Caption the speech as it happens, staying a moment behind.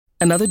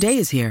Another day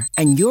is here,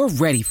 and you're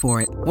ready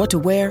for it. What to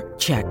wear?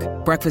 Check.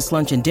 Breakfast,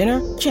 lunch, and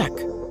dinner? Check.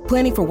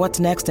 Planning for what's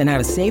next and how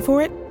to save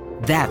for it?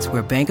 That's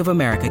where Bank of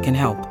America can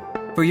help.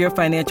 For your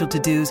financial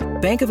to-dos,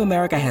 Bank of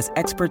America has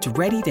experts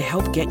ready to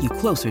help get you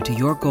closer to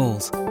your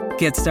goals.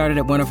 Get started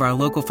at one of our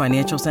local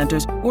financial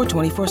centers or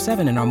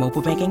 24/7 in our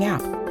mobile banking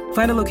app.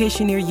 Find a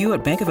location near you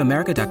at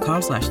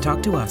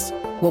bankofamerica.com/talktous.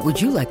 What would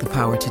you like the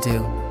power to do?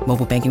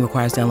 Mobile banking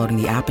requires downloading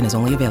the app and is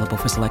only available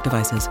for select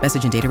devices.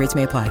 Message and data rates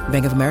may apply.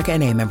 Bank of America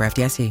N.A., member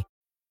FDIC.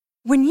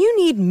 When you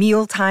need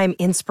mealtime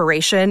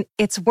inspiration,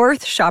 it's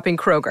worth shopping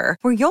Kroger,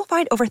 where you'll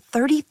find over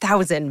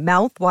 30,000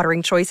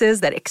 mouth-watering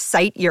choices that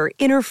excite your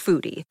inner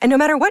foodie. And no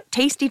matter what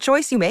tasty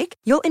choice you make,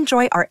 you'll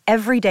enjoy our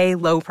everyday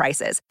low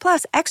prices,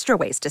 plus extra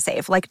ways to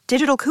save, like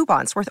digital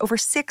coupons worth over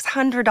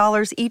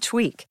 $600 each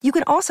week. You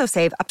can also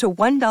save up to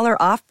 $1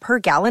 off per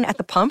gallon at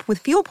the pump with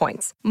fuel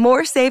points.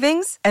 More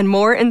savings and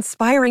more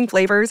inspiring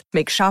flavors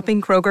make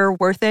shopping Kroger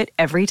worth it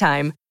every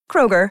time.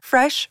 Kroger,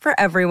 fresh for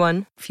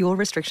everyone. Fuel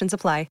restrictions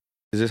apply.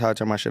 Is this how I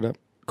turn my shit up?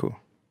 Cool.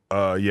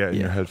 Yeah, in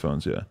your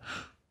headphones, yeah.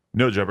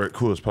 No Jumper,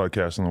 coolest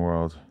podcast in the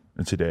world.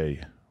 And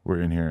today, we're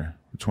in here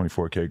with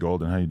 24K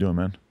Golden. How you doing,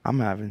 man? I'm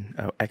having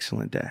an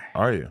excellent day.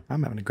 Are you?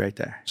 I'm having a great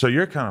day. So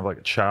you're kind of like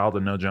a child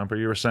of No Jumper,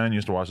 you were saying? You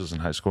used to watch this in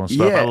high school and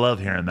stuff. Yeah. I love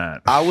hearing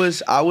that. I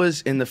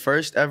was in the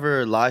first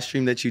ever live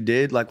stream that you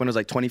did, like when it was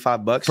like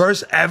 $25.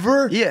 First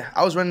ever? Yeah,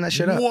 I was running that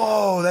shit up.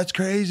 Whoa, that's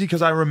crazy,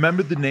 because I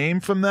remembered the name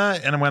from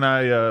that. And when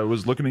I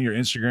was looking at your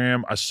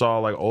Instagram, I saw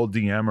like old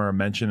DM or a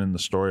mention in the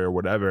story or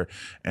whatever.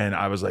 And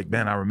I was like,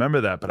 man, I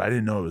remember that, but I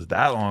didn't know it was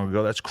that long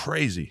ago. That's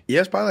crazy. Yeah,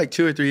 it's probably like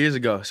 2 or 3 years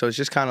ago. So it's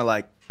just kind of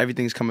like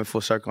everything's coming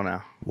full circle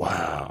now.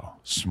 Wow.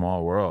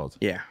 Small world.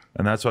 Yeah.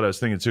 And that's what I was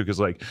thinking too, because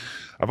like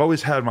I've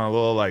always had my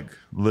little like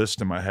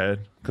list in my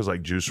head, because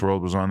like Juice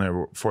WRLD was on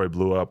there before he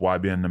blew up,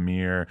 YBN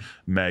Namir,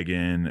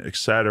 Megan,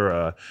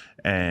 etc.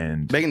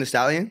 And Megan Thee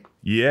Stallion?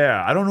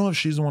 yeah, I don't know if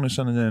she's the one who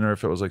sent it in or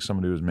if it was like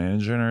somebody who was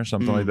managing her or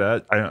something like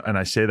that. And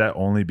I say that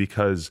only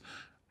because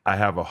I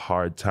have a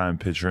hard time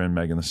picturing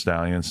Megan Thee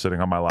Stallion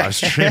sitting on my live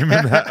stream.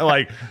 And that,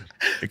 like,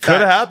 it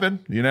could have happened,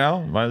 you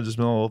know? Might have just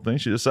been a little thing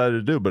she decided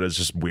to do, but it's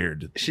just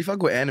weird. She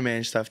fuck with anime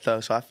and stuff though,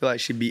 so I feel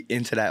like she'd be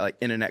into that like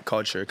internet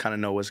culture, kind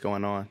of know what's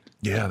going on.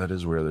 Yeah, that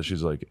is weird that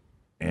she's like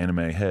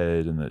anime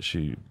head and that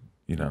she,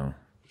 you know,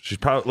 she's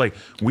probably like,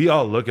 we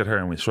all look at her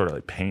and we sort of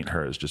like paint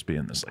her as just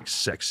being this like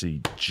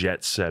sexy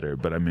jet setter.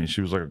 But I mean, she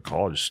was like a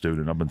college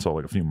student up until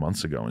like a few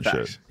months ago and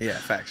Facts. shit. Yeah,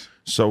 facts.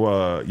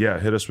 So, yeah,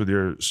 hit us with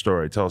your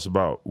story. Tell us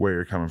about where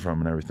you're coming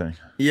from and everything.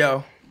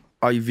 Yo,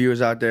 all you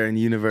viewers out there in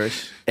the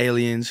universe,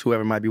 aliens,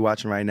 whoever might be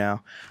watching right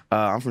now.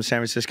 I'm from San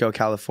Francisco,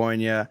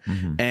 California.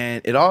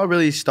 And it all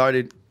really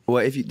started,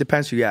 well,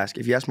 depends who you ask.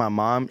 If you ask my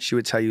mom, she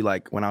would tell you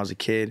like when I was a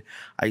kid,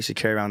 I used to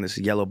carry around this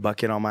yellow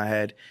bucket on my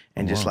head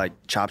and just like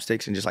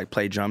chopsticks and just like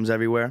play drums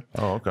everywhere.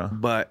 Oh, okay.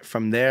 But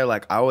from there,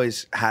 like I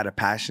always had a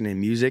passion in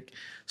music.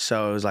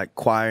 So it was like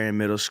choir in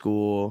middle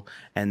school.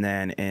 And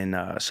then in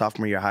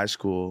sophomore year of high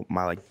school,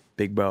 my like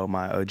big bro,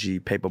 my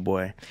OG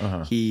Paperboy,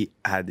 he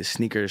had this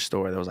sneaker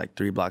store that was like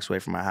 3 blocks away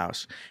from my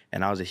house.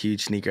 And I was a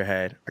huge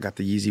sneakerhead. I got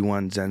the Yeezy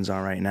 1 Zens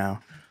on right now.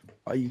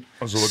 Are you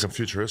I was looking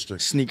futuristic.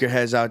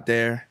 sneakerheads out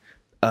there?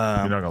 You're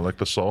not going to lick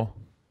the soul?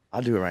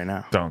 I'll do it right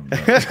now. Don't.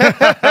 Who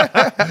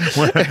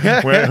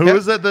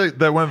was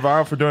that went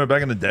viral for doing it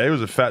back in the day?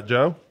 Was it Fat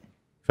Joe?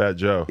 Fat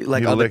Joe.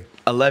 Like He all the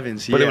licked-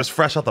 11s. But yeah. it was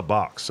fresh out the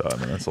box. So, I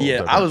mean, that's a little Yeah,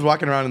 different. I was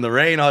walking around in the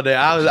rain all day.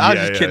 I was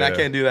just kidding. I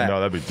can't do that. No,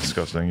 that'd be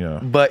disgusting, yeah.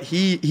 But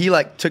he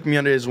like took me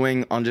under his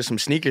wing on just some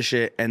sneaker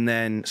shit. And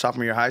then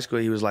sophomore year of high school,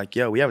 he was like,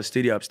 yo, we have a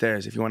studio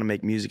upstairs. If you want to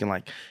make music and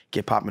like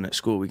get popping at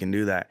school, we can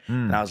do that.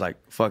 And I was like,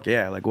 fuck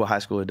yeah. Like what high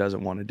schooler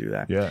doesn't want to do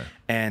that? Yeah.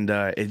 And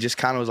it just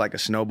kind of was like a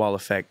snowball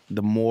effect.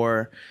 The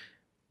more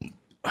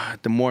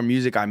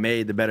music I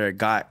made, the better it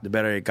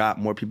got.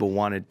 More people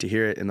wanted to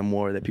hear it. And the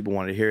more that people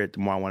wanted to hear it, the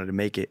more I wanted to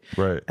make it.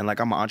 Right. And like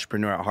I'm an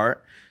entrepreneur at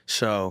heart.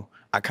 So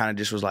I kind of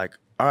just was like,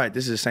 all right,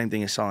 this is the same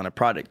thing as selling a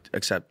product,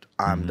 except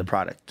I'm the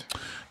product.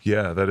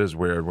 Yeah, that is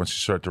weird once you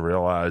start to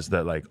realize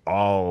that like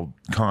all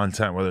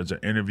content, whether it's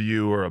an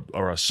interview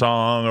or a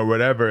song or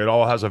whatever, it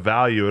all has a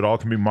value. It all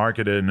can be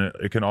marketed and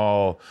it can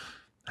all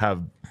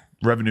have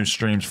revenue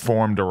streams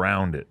formed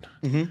around it.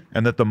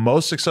 And that the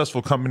most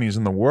successful companies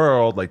in the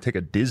world, like take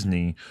a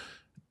Disney,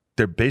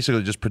 they're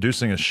basically just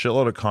producing a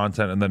shitload of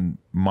content and then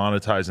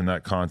monetizing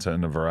that content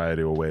in a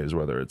variety of ways,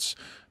 whether it's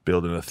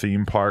building a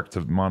theme park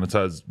to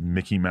monetize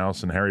Mickey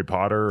Mouse and Harry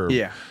Potter,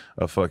 or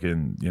a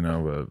fucking, you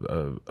know,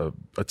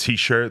 a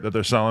t-shirt that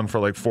they're selling for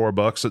like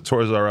 $4 at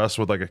Toys R Us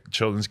with like a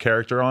children's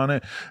character on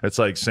it. It's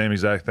like same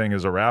exact thing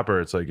as a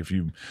rapper. It's like if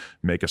you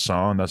make a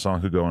song, that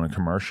song could go in a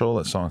commercial,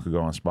 that song could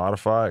go on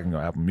Spotify, it can go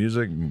Apple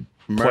Music, and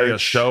play a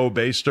show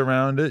based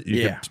around it.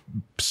 You could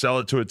sell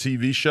it to a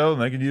TV show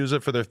and they can use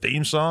it for their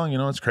theme song. You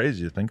know, it's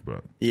crazy to think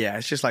about. Yeah,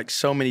 it's just like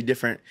so many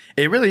different,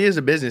 it really is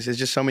a business. It's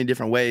just so many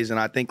different ways. And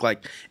I think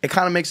like it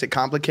kind of makes it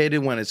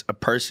complicated when it's a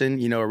person,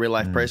 you know, a real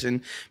life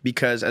person,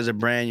 because as a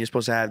brand, you're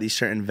supposed to have these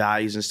certain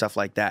values and stuff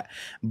like that.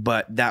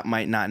 But that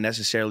might not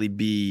necessarily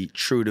be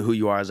true to who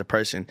you are as a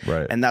person.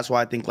 Right. And that's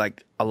why I think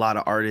like a lot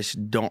of artists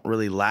don't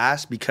really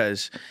last,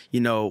 because,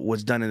 you know,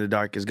 what's done in the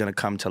dark is going to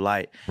come to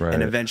light. Right.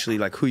 And eventually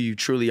like who you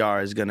truly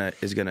are is going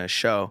to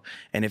show.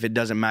 And if it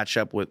doesn't match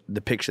up with the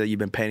picture that you've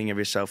been painting of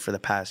yourself for the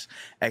past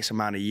X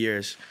amount of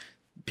years,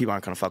 people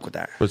aren't gonna fuck with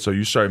that. But so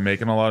you started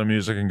making a lot of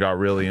music and got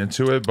really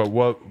into it. But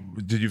what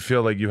did you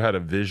feel like you had a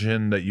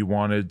vision that you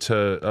wanted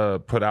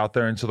to put out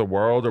there into the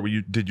world, or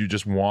did you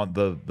just want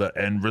the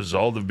end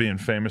result of being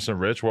famous and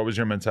rich? What was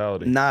your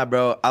mentality? Nah,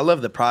 bro. I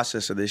love the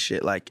process of this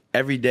shit. Like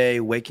every day,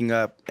 waking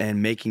up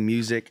and making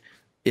music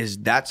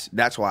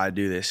that's why I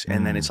do this.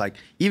 And then it's like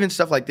even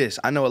stuff like this.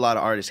 I know a lot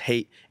of artists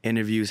hate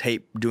interviews,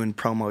 hate doing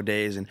promo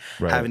days and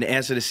having to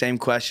answer the same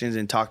questions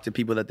and talk to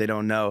people that they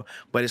don't know.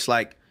 But it's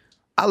like,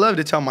 I love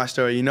to tell my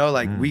story, you know,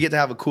 like we get to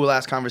have a cool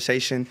ass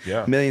conversation.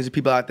 Yeah. Millions of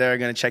people out there are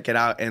going to check it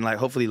out and like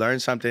hopefully learn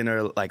something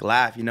or like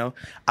laugh, you know.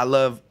 I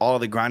love all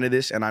the grind of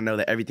this, and I know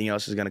that everything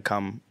else is going to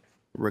come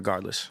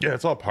regardless. Yeah,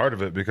 it's all part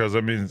of it, because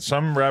I mean,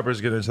 some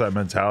rappers get into that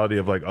mentality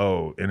of like,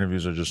 oh,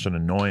 interviews are just an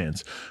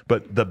annoyance.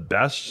 But the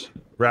best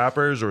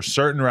rappers or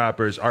certain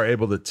rappers are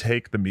able to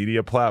take the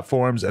media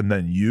platforms and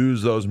then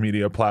use those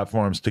media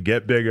platforms to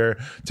get bigger,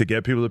 to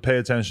get people to pay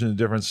attention to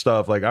different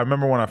stuff. Like I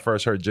remember when I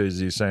first heard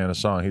Jay-Z saying a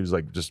song, he was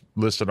like just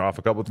listing off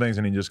a couple of things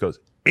and he just goes,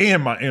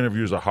 and my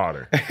interviews are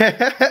hotter.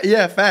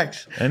 Yeah,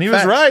 facts. And he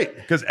was right,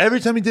 because every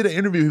time he did an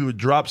interview, he would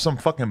drop some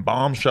fucking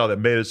bombshell that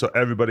made it so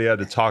everybody had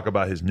to talk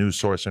about his news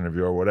source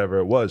interview or whatever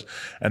it was.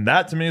 And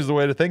that to me is the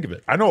way to think of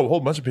it. I know a whole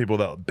bunch of people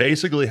that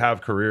basically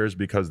have careers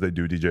because they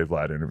do DJ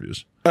Vlad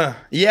interviews.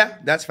 Yeah,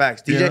 that's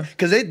facts. DJ,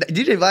 because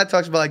DJ Vlad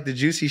talks about like the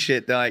juicy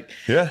shit that like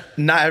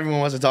not everyone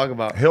wants to talk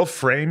about. He'll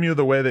frame you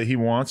the way that he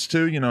wants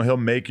to. You know, he'll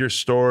make your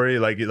story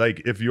like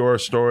if your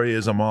story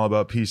is I'm all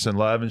about peace and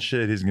love and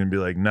shit, he's gonna be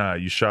like, nah,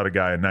 you shot a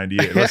guy in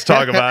 '98. Let's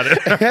talk about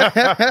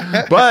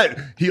it. But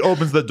he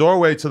opens the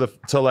doorway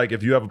to like,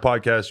 if you have a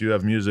podcast, you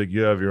have music,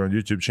 you have your own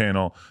YouTube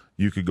channel,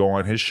 you could go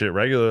on his shit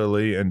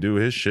regularly and do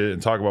his shit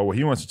and talk about what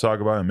he wants to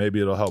talk about, and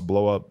maybe it'll help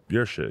blow up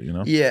your shit, you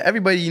know? Yeah,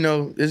 everybody, you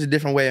know, there's a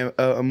different way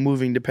of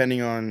moving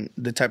depending on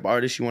the type of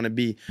artist you want to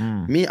be.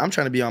 Me, I'm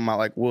trying to be on my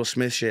like Will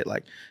Smith shit.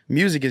 Like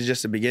music is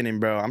just the beginning,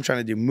 bro. I'm trying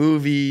to do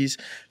movies,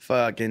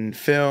 fucking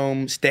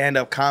film,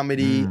 stand-up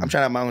comedy. I'm trying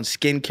to have my own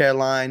skincare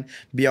line,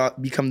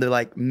 become the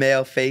like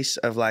male face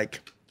of like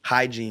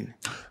hygiene.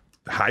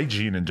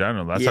 Hygiene in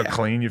general. That's how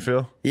clean you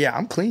feel? Yeah,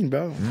 I'm clean,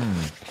 bro.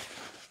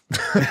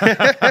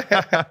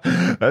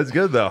 That's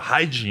good though.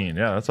 Hygiene,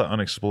 yeah, that's an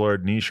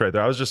unexplored niche right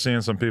there. I was just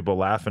seeing some people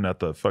laughing at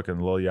the fucking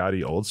Lil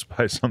Yachty Old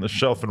Spice on the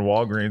shelf in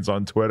Walgreens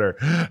on Twitter,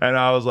 and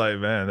I was like,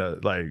 man,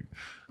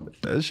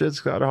 that shit's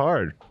kind of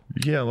hard.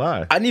 You can't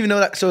lie. I didn't even know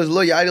that. So is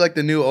Lil Yachty like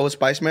the new Old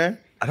Spice man?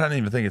 I don't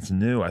even think it's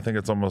new. I think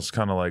it's almost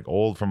kind of like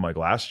old from like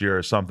last year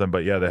or something.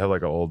 But yeah, they have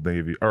like an Old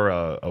Navy or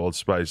a Old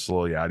Spice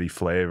Lil Yachty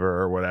flavor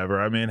or whatever.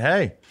 I mean,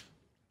 hey.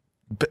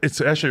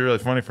 It's actually really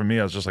funny for me.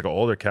 I was just like an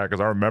older cat,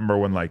 because I remember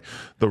when like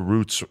the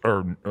Roots,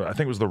 or I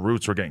think it was the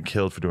Roots, were getting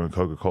killed for doing a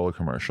Coca-Cola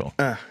commercial.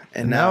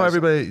 And now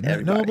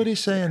nobody's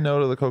saying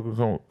no to the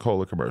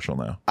Coca-Cola commercial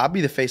now. I'll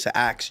be the face of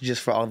Axe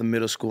just for all the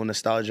middle school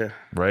nostalgia.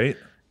 Right?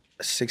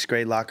 6th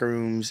grade locker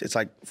rooms. It's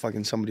like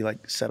fucking somebody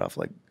like set off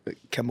like a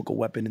chemical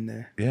weapon in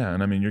there. Yeah,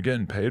 and I mean, you're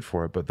getting paid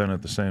for it, but then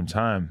at the same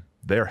time,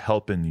 they're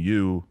helping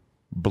you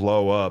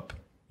blow up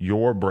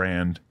your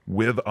brand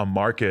with a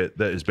market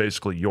that is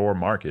basically your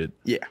market.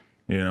 Yeah.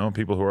 You know,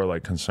 people who are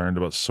like concerned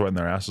about sweating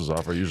their asses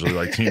off are usually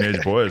like teenage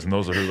boys, and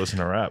those are who listen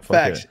to rap.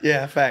 Facts.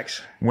 Yeah,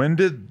 facts. When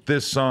did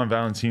this song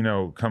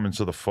Valentino come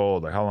into the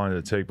fold? Like, how long did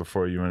it take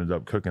before you ended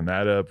up cooking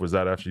that up? Was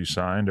that after you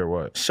signed or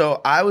what? So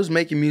I was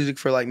making music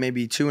for like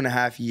maybe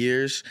 2.5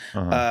 years,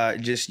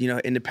 just, you know,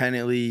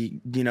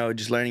 independently, you know,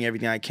 just learning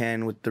everything I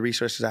can with the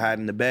resources I had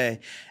in the Bay.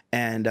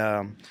 And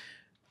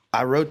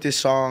I wrote this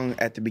song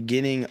at the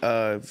beginning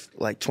of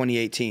like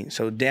 2018,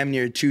 so damn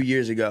near 2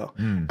 years ago.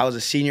 I was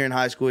a senior in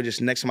high school, just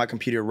next to my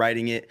computer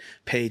writing it,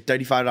 paid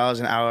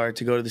 $35 an hour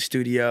to go to the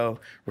studio,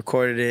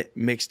 recorded it,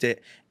 mixed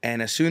it.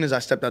 And as soon as I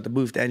stepped out the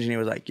booth, the engineer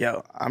was like,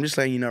 yo, I'm just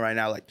letting you know right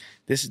now, like,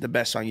 this is the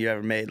best song you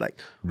ever made,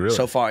 like,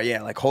 so far.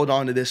 Yeah, like, hold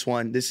on to this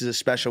one. This is a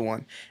special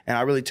one. And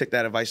I really took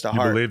that advice to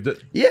heart. You believed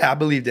it? Yeah, I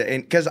believed it.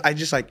 And because I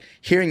just, like,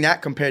 hearing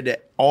that compared to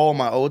all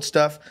my old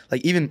stuff,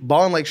 like, even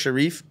Ballin' Like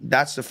Sharif,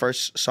 that's the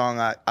first song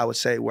I would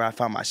say where I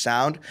found my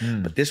sound.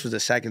 But this was the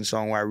second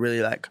song where I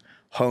really, like,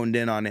 honed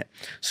in on it.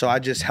 So I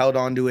just held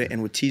on to it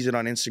and would tease it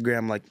on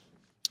Instagram, like,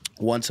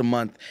 once a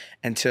month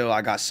until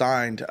I got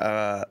signed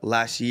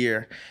last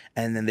year.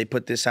 And then they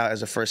put this out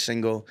as a first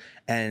single.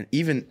 And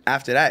even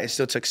after that, it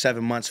still took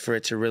 7 months for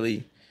it to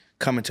really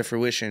come into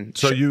fruition.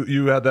 So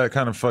you had that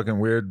kind of fucking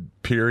weird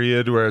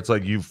period where it's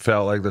like you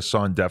felt like the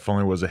song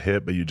definitely was a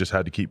hit, but you just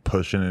had to keep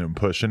pushing it and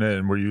pushing it.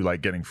 And were you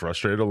like getting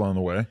frustrated along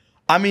the way?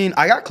 I mean,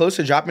 I got close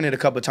to dropping it a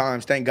couple of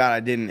times. Thank God I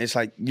didn't. It's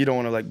like you don't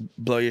want to like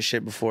blow your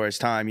shit before it's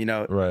time, you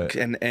know. Right.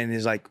 And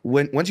it's like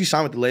once you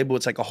sign with the label,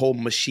 it's like a whole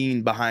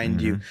machine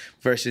behind you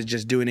versus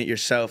just doing it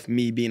yourself.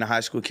 Me being a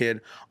high school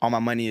kid, all my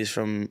money is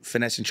from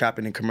finesse and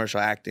trapping and commercial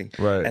acting.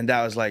 Right. And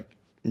that was like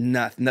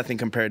nothing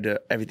compared to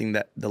everything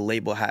that the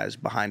label has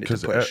behind it to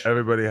push. Because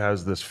everybody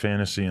has this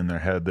fantasy in their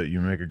head that you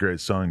make a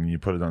great song and you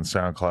put it on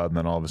SoundCloud and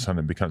then all of a sudden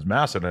it becomes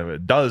massive. And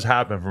it does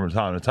happen from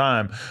time to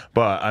time.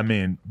 But I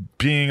mean,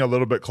 being a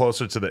little bit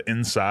closer to the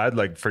inside,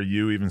 like for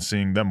you, even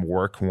seeing them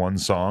work one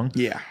song,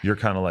 you're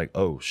kind of like,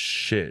 oh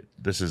shit,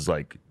 this is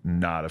like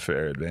not a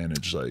fair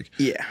advantage. Like,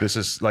 this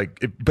is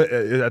like, but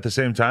at the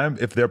same time,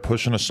 if they're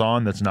pushing a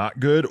song that's not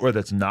good or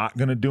that's not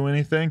going to do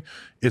anything,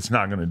 it's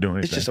not going to do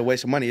anything. It's just a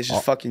waste of money. It's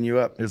just fucking you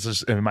up. It's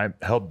just, it might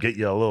help get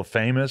you a little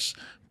famous,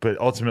 but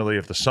ultimately,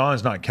 if the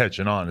song's not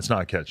catching on, it's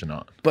not catching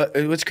on. But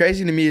what's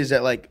crazy to me is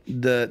that like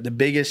the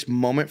biggest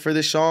moment for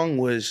this song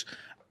was,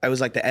 it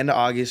was like the end of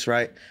August,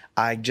 right?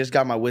 I just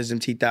got my wisdom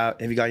teeth out.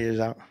 Have you got yours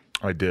out?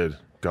 I did.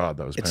 God,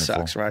 that was painful. It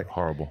sucks, right?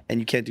 Horrible. And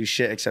you can't do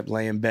shit except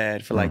lay in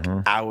bed for like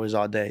hours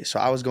all day. So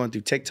I was going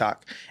through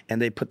TikTok,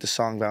 and they put the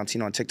song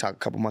Valentino on TikTok a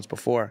couple months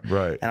before.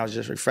 Right. And I was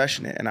just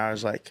refreshing it, and I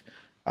was like,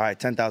 all right,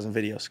 10,000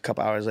 videos, a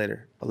couple hours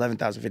later,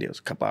 11,000 videos,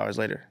 a couple hours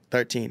later,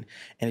 13.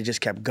 And it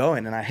just kept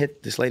going. And I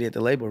hit this lady at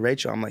the label,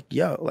 Rachel. I'm like,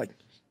 yo, like,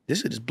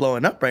 this is just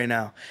blowing up right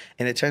now.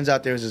 And it turns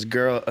out there was this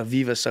girl,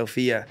 Aviva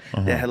Sophia,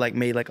 that had like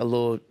made like a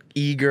little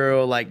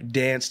e-girl like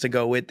dance to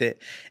go with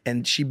it.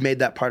 And she made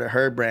that part of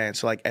her brand.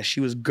 So like as she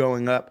was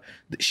growing up,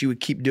 she would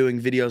keep doing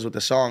videos with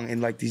the song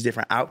in like these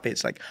different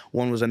outfits. Like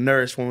one was a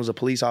nurse, one was a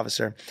police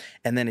officer.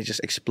 And then it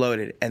just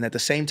exploded. And at the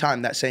same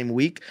time, that same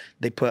week,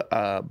 they put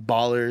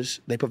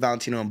Ballers, they put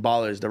Valentino in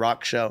Ballers, the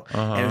rock show.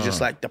 And it was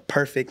just like the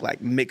perfect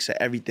like mix of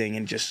everything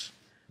and just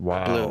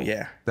wow. blew,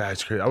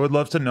 That's crazy. I would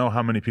love to know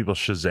how many people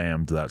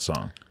Shazammed that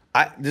song.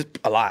 Just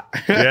a lot.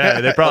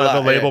 Yeah, they probably the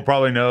label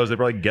probably knows. They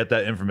probably get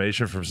that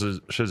information from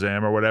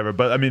Shazam or whatever.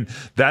 But I mean,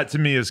 that to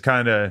me is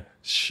kind of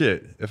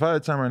shit. If I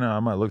had time right now,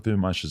 I might look through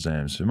my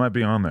Shazams. It might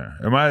be on there.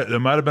 It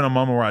might have been a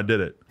moment where I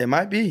did it. It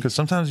might be. Because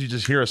sometimes you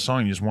just hear a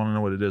song, you just want to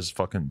know what it is.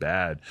 Fucking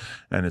bad,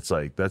 and it's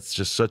like that's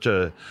just such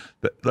a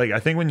like. I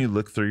think when you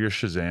look through your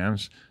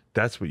Shazams,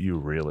 that's what you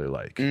really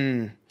like.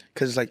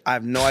 Because like I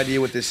have no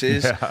idea what this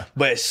is,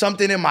 but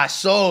something in my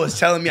soul is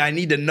telling me I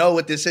need to know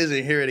what this is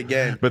and hear it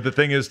again. But the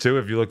thing is too,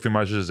 if you look through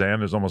my Shazam,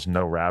 there's almost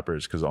no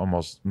rappers because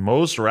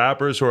most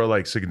rappers who are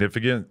like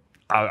significant,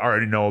 I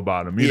already know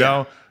about them, you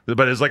know?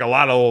 But it's like a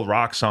lot of old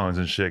rock songs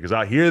and shit because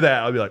I hear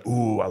that, I'll be like,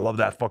 ooh, I love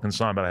that fucking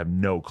song, but I have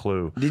no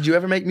clue. Did you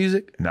ever make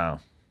music? No.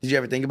 Did you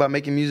ever think about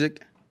making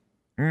music?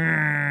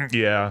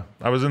 Yeah.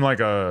 I was in like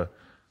a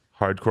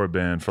hardcore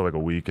band for like a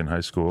week in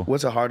high school.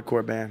 What's a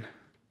hardcore band?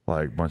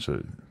 Like a bunch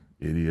of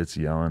idiots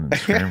yelling and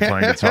screaming,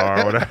 playing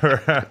guitar or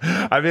whatever.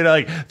 I mean,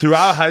 like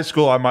throughout high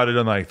school, I might have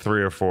done like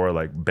 3 or 4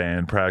 like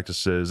band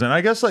practices. And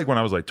I guess like when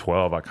I was like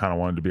 12, I kind of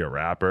wanted to be a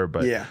rapper,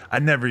 but I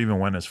never even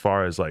went as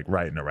far as like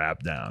writing a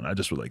rap down. I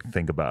just would like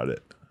think about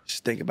it.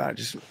 Just think about it,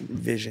 just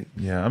vision.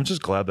 Yeah, I'm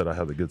just glad that I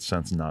had the good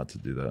sense not to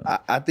do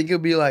that. I think it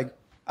would be like,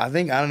 I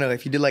don't know,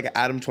 if you did like an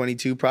Adam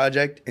 22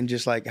 project and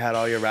just like had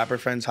all your rapper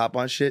friends hop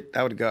on shit,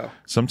 that would go.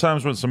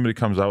 Sometimes when somebody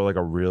comes out with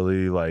like a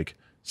really like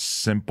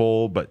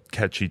simple but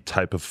catchy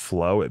type of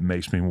flow, it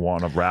makes me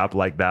want to rap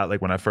like that.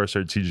 Like when I first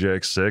heard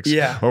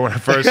TJX6, or when I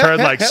first heard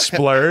like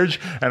Splurge,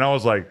 and I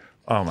was like,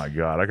 oh my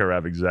God, I could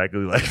rap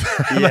exactly like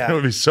that. It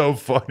would be so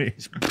funny.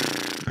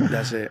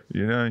 That's it.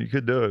 You know, you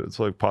could do it. It's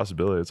like a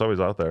possibility. It's always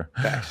out there.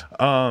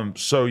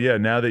 So yeah,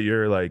 now that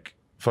you're like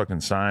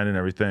fucking signed and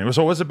everything.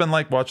 So what's it been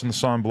like watching the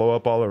song blow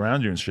up all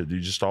around you and shit? Do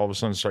you just all of a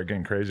sudden start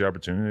getting crazy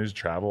opportunities,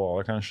 travel, all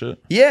that kind of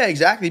shit? Yeah,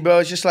 exactly, bro.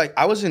 It's just like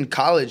I was in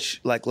college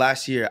like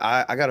last year.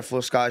 I got a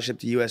full scholarship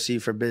to USC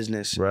for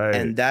business. Right.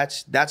 And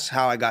that's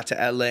how I got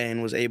to LA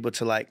and was able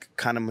to like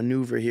kind of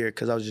maneuver here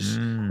because I was just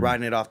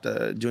riding it off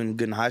doing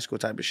good in high school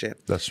type of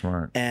shit. That's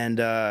smart. And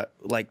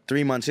like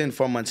 4 months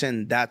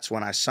in, that's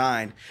when I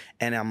signed.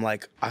 And I'm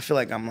like, I feel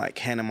like I'm like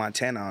Hannah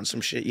Montana on some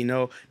shit, you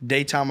know?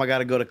 Daytime, I got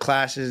to go to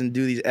classes and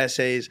do these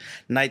essays.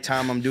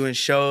 Nighttime, I'm doing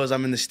shows.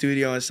 I'm in the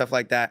studio and stuff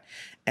like that.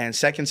 And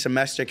second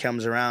semester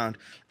comes around,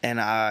 and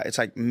it's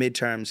like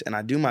midterms, and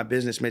I do my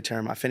business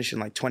midterm. I finish in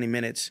like 20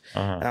 minutes.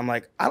 And I'm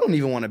like, I don't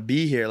even want to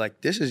be here.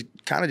 Like, this is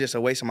kind of just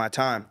a waste of my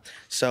time.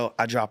 So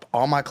I drop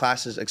all my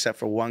classes except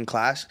for one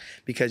class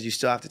because you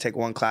still have to take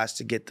one class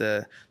to get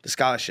the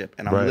scholarship.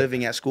 And I'm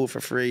living at school for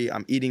free.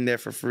 I'm eating there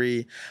for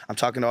free. I'm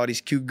talking to all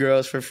these cute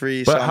girls for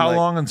free. But so how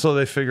long until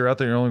they figure out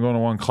that you're only going to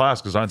one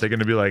class? Because aren't they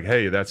going to be like,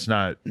 hey, that's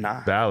not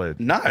valid?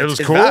 Nah, it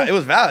was cool. It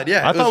was valid,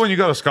 yeah. I thought when you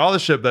got a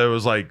scholarship that it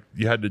was like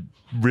you had to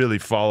really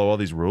follow all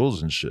these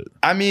rules and shit.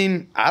 I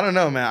mean, I don't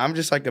know, man. I'm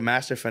just like a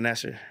master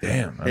finesser.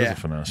 Damn, that is a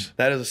finesse.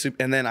 That is a super.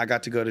 And then I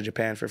got to go to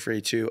Japan for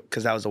free too,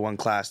 because that was the one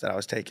class that I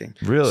was taking.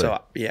 Really?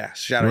 So yeah,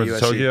 shout out USC.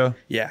 Tokyo?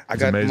 Yeah, I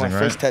It's got amazing, my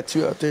first right?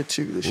 tattoo out there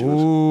too. This shit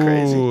was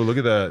crazy. Ooh, look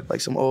at that.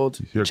 Like some old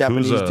Yakuza.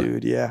 Japanese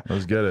dude. Yeah.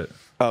 Let's get it.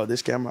 Oh,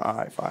 this camera? All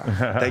right, fine.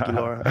 Thank you,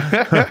 Laura.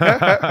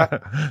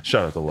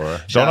 Shout out to Laura.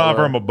 Shout Don't out offer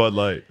Laura. him a Bud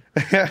Light.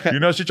 You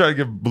know, she tried to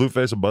give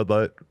Blueface a Bud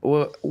Light.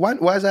 Well, why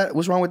is that?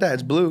 What's wrong with that?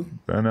 It's blue.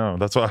 I know.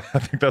 That's why I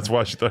think that's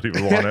why she thought he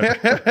would want it.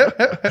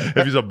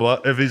 If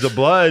he's a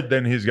blood,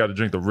 then he's got to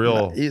drink the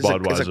real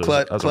Budweiser. It's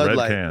a Clud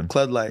Light. Can.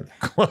 Clud Light.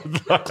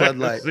 Clud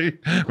Light. See,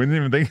 we didn't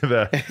even think of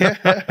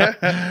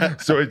that.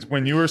 So it's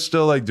when you were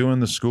still like doing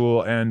the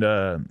school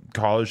and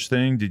college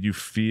thing, did you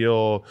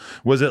feel,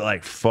 was it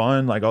like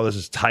fun? Like, oh, this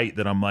is tight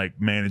that I'm like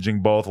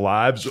managing both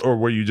lives, or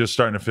were you just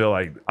starting to feel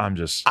like I'm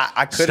just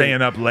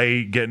staying up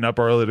late, getting up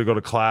early to go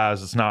to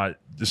class?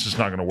 This is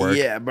not going to work.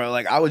 Yeah, bro.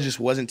 Like I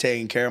wasn't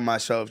taking care of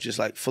myself, just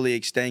like fully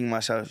extending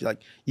myself.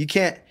 Like you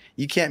can't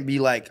be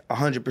like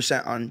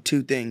 100% on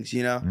two things,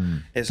 you know?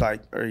 It's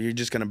like, or you're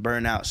just going to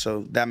burn out.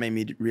 So that made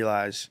me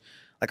realize,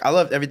 like, I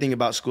loved everything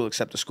about school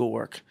except the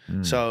schoolwork.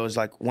 So it was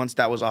like, once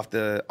that was off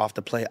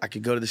the plate, I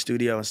could go to the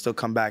studio and still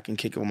come back and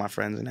kick it with my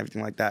friends and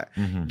everything like that.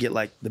 Get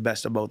like the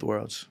best of both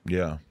worlds.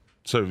 Yeah.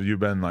 So have you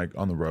been like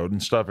on the road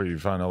and stuff, or you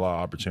find a lot of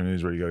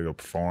opportunities where you got to go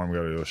perform,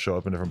 got to go show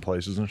up in different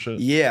places and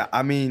shit? Yeah,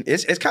 I mean,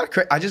 it's kind of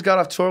crazy. I just got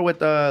off tour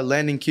with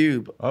Landing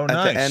Cube at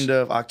the end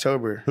of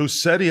October. Who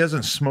said he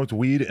hasn't smoked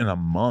weed in a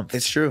month?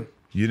 It's true.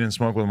 You didn't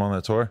smoke with him on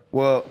that tour?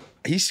 Well,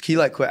 he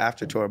like quit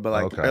after tour, but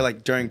like or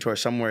like during tour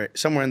somewhere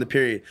in the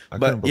period.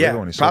 But yeah,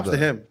 when he props said to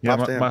him. Yeah,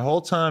 props to him. My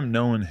whole time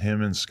knowing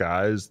him and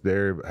Skies,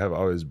 there have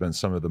always been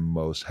some of the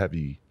most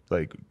heavy,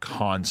 like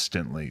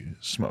constantly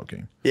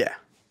smoking. Yeah.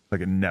 Like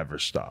it never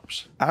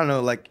stops. I don't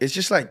know, like it's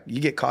just like you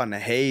get caught in a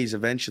haze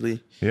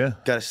eventually. Yeah.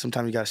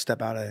 Sometimes you gotta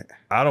step out of it.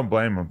 I don't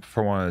blame him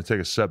for wanting to take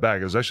a step back.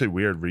 It was actually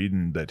weird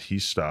reading that he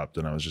stopped,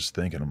 and I was just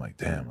thinking, I'm like,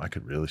 damn, I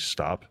could really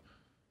stop.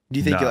 Do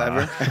you think you'll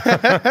ever?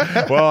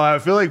 Well, I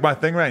feel like my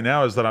thing right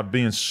now is that I'm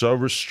being so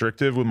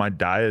restrictive with my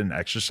diet and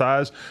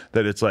exercise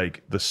that it's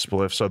like the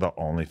spliffs are the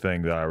only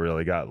thing that I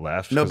really got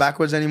left. No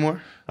backwoods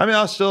anymore? I mean,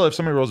 I'll still, if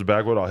somebody rolls a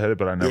backwood, I'll hit it,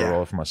 but I never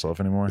roll it for myself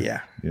anymore.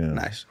 Yeah.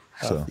 Nice.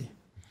 Healthy.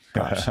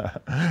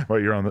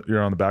 What, you're on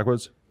the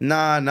backwoods?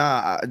 Nah.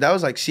 That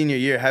was like senior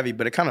year heavy,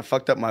 but it kind of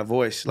fucked up my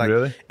voice. Like,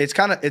 really?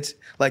 It's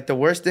like the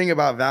worst thing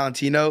about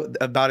Valentino,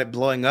 about it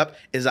blowing up,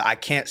 is that I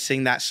can't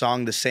sing that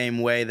song the same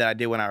way that I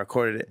did when I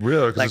recorded it.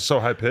 Really? Because like, it's so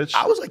high pitched?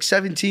 I was like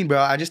 17, bro.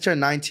 I just turned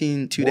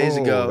 19 2 days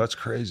ago. That's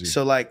crazy.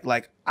 So like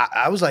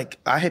I was like,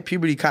 I hit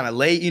puberty kind of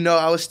late, you know.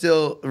 I was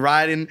still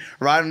riding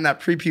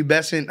that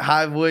prepubescent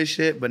high voice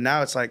shit, but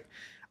now it's like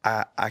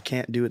I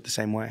can't do it the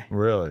same way.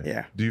 Really?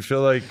 Yeah. Do you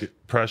feel like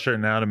pressure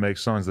now to make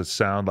songs that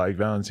sound like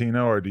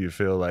Valentino, or do you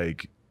feel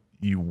like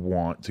you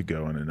want to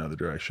go in another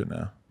direction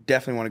now?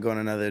 Definitely want to go in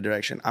another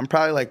direction. I'm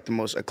probably like the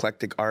most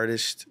eclectic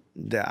artist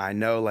that I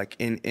know, like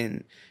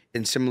in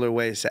similar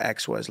ways to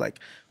X was. Like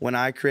when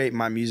I create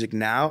my music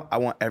now, I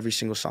want every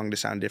single song to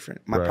sound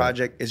different. My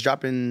project is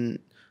dropping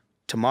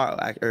tomorrow,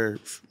 or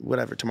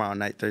whatever, tomorrow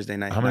night, Thursday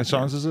night. How many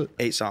songs is it?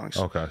 8 songs.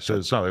 Okay, so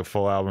it's not like a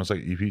full album, it's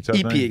like EP type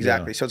EP, thing?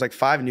 exactly. Yeah. So it's like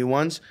 5 new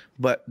ones,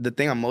 but the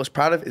thing I'm most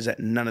proud of is that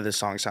none of the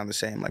songs sound the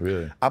same. Like,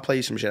 really? I'll play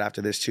you some shit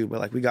after this too, but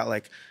like we got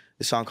like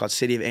the song called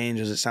City of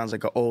Angels. It sounds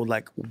like an old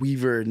like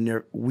Weezer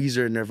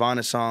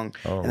Nirvana song.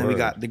 And then we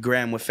got The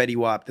Gram with Fetty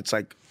Wap that's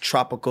like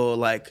tropical,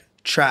 like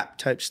trap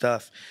type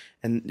stuff.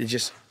 And it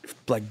just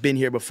like Been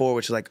Here Before,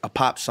 which is like a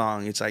pop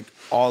song. It's like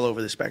all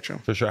over the spectrum.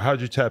 For sure.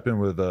 How'd you tap in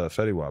with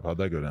Fetty Wap? How'd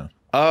that go down?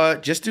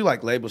 Just do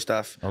like label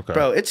stuff. Okay.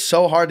 Bro, it's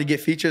so hard to get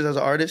features as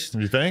an artist.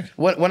 You think?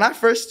 When I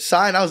first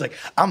signed, I was like,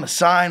 I'm a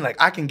sign.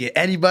 Like I can get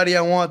anybody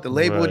I want. The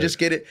label will just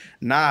get it.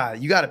 Nah,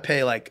 you got to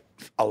pay like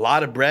a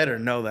lot of bread or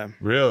know them.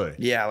 Really?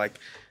 Yeah, like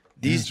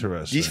these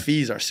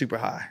fees are super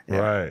high. Yeah.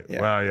 Right.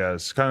 Yeah. Wow. Yeah.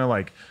 It's kind of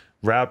like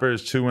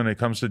rappers too, when it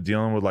comes to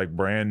dealing with like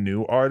brand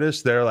new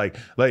artists, they're like,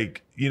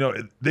 you know,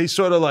 they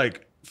sort of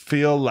like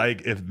feel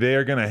like if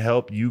they're gonna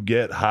help you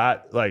get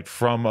hot, like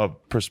from a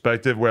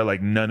perspective where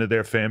like none of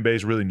their fan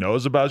base really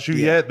knows about you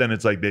yet, then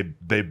it's like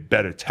they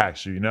better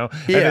tax you, you know?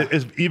 Yeah.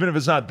 And even if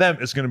it's not them,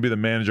 it's gonna be the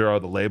manager or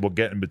the label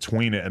getting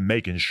between it and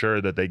making sure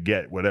that they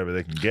get whatever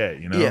they can get,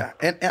 you know? Yeah,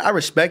 and I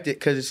respect it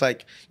because it's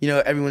like, you know,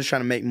 everyone's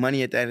trying to make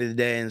money at the end of the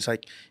day, and it's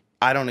like,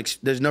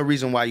 there's no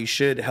reason why you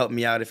should help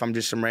me out if I'm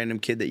just some random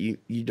kid that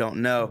you don't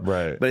know.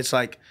 Right. But it's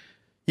like,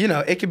 you know,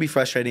 it can be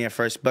frustrating at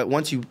first, but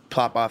once you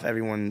pop off,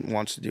 everyone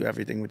wants to do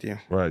everything with you.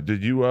 Right.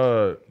 Did you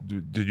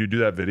do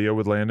that video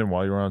with Landon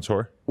while you were on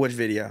tour? Which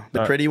video?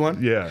 The pretty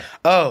one? Yeah.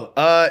 Oh,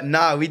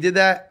 nah, we did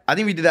that. I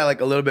think we did that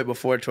like a little bit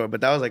before tour,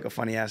 but that was like a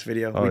funny ass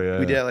video.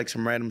 We did it at like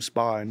some random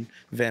spa in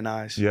Van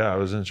Nuys. Yeah, I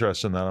was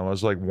interested in that. I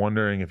was like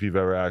wondering if you've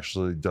ever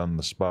actually done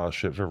the spa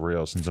shit for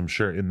real, since I'm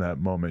sure in that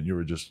moment you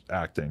were just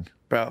acting.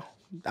 Bro,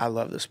 I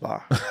love the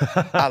spa.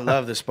 I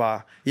love the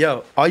spa.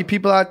 Yo, all you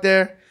people out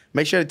there,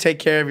 make sure to take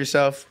care of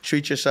yourself,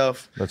 treat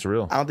yourself. That's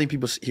real. I don't think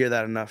people hear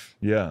that enough.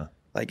 Yeah.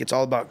 Like, it's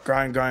all about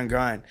grind.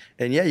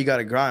 And yeah, you got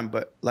to grind,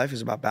 but life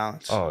is about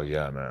balance. Oh,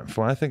 yeah, man.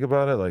 When I think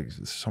about it, like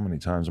so many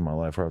times in my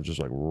life where I've just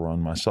like run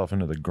myself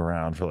into the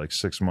ground for like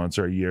 6 months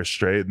or a year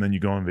straight, and then you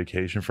go on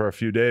vacation for a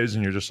few days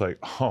and you're just like,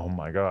 oh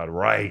my God,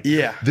 right.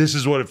 Yeah. This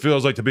is what it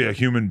feels like to be a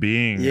human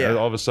being. Yeah.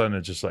 All of a sudden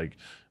it's just like,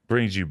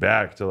 brings you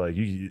back to like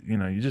you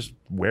know, you just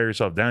wear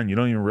yourself down. You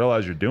don't even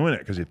realize you're doing it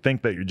because you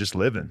think that you're just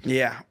living.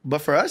 Yeah, but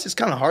for us, it's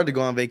kind of hard to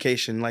go on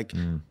vacation. Like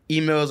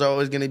emails are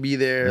always gonna be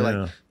there.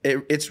 Yeah.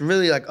 Like it's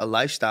really like a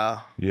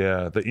lifestyle.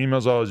 Yeah, the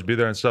emails always be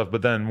there and stuff.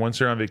 But then once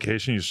you're on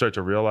vacation, you start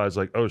to realize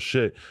like, oh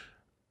shit,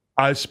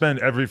 I spend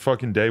every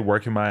fucking day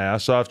working my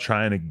ass off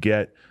trying to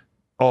get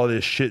all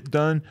this shit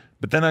done.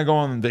 But then I go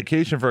on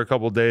vacation for a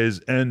couple of days,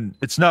 and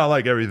it's not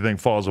like everything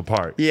falls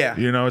apart. Yeah,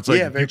 you know, it's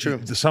like very true.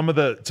 To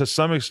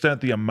some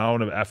extent, the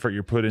amount of effort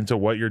you put into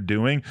what you're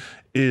doing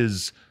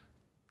is,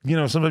 you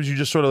know, sometimes you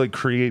just sort of like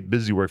create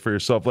busy work for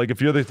yourself. Like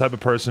if you're the type of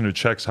person who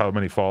checks how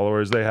many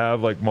followers they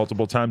have like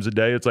multiple times a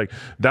day, it's like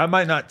that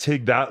might not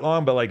take that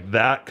long, but like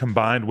that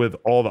combined with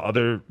all the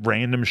other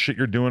random shit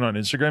you're doing on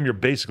Instagram, you're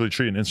basically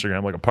treating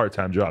Instagram like a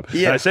part-time job.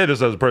 Yeah. And I say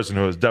this as a person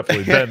who has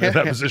definitely been in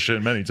that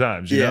position many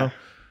times, you know?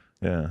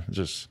 Yeah,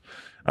 just,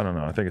 I don't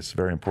know. I think it's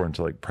very important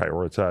to like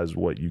prioritize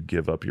what you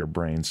give up your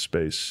brain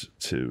space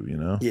to, you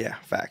know? Yeah,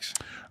 facts.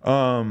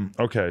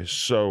 Okay,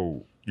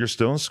 so you're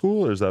still in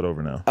school or is that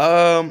over now?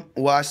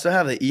 Well, I still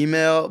have the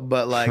email,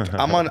 but like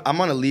I'm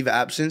on a leave of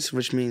absence,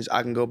 which means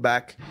I can go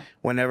back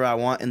whenever I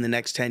want in the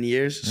next 10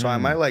 years. So I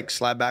might like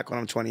slide back when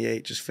I'm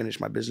 28, just finish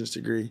my business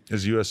degree.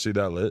 Is USC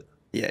that lit?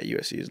 Yeah,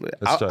 USC is lit.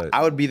 That's tight.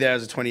 I would be there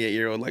as a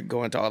 28-year-old, like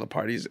going to all the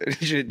parties. I'd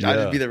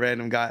just be the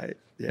random guy.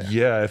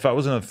 Yeah, if I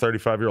wasn't a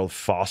 35-year-old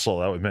fossil,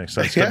 that would make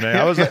sense to me.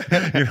 I was like,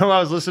 you know,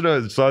 I was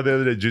listening to saw the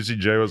other day, Juicy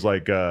J was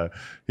like,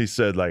 he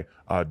said like,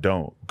 I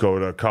don't go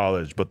to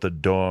college, but the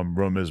dorm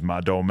room is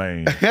my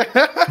domain.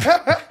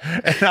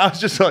 And I was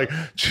just like,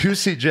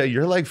 Juicy J,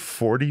 you're like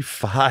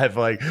 45.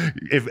 Like,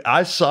 if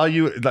I saw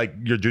you, like,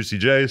 you're Juicy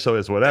J, so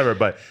it's whatever.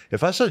 But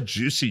if I saw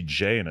Juicy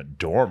J in a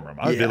dorm room,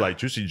 I'd be like,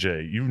 Juicy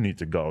J, you need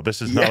to go.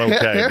 This is not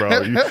okay,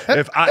 bro.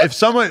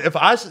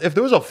 If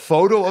there was a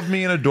photo of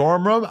me in a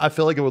dorm room, I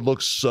feel like it would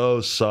look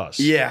so sus.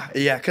 Yeah,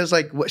 because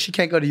like, what, she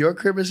can't go to your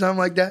crib or something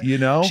like that? You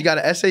know? She got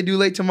an essay due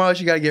late tomorrow.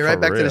 She got to get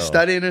right back to the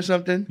studying or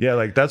something. Yeah,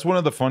 like, that's one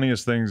of the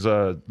funniest things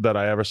that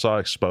I ever saw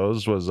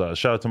exposed was,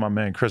 shout out to my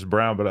man Chris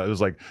Brown, but it was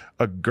like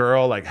a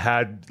girl like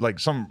had like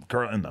some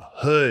girl in the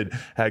hood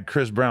had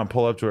Chris Brown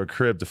pull up to her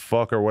crib to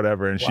fuck or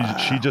whatever, and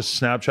she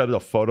just Snapchatted a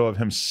photo of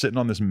him sitting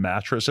on this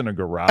mattress in a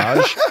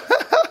garage.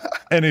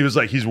 And he was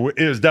like, it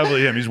was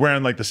definitely him. He's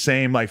wearing like the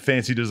same like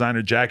fancy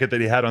designer jacket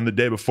that he had on the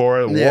day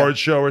before at the award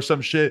show or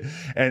some shit.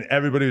 And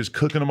everybody was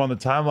cooking him on the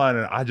timeline.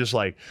 And I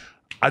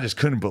just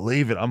couldn't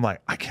believe it. I'm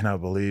like, I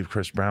cannot believe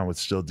Chris Brown would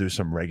still do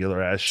some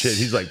regular ass shit.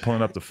 He's like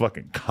pulling up to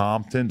fucking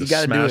Compton to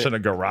smash in a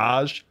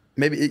garage.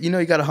 Maybe, you know,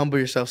 you got to humble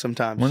yourself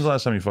sometimes. When's the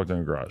last time you fucked in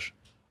a garage?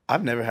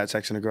 I've never had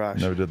sex in a garage.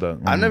 Never did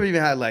that. I've never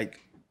even had like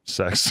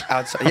sex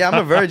outside. Yeah, I'm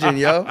a virgin,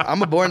 yo.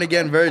 I'm a born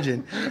again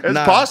virgin. It's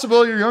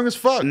possible. You're young as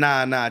fuck.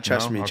 Nah.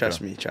 Trust me.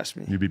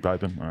 You be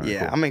piping? All right,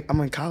 yeah, cool. I'm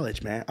in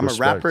college, man. I'm a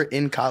rapper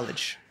in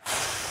college.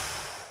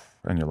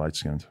 And you're light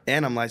skinned.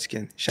 And I'm light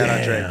skinned. Shout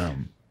out Drake.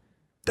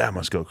 That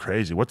must go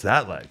crazy. What's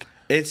that like?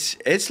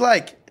 It's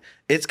like,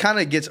 it's kind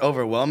of gets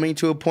overwhelming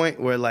to a point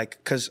where like,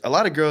 because a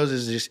lot of girls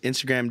is just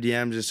Instagram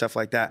DMs and stuff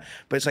like that.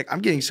 But it's like,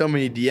 I'm getting so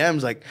many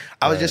DMs. Like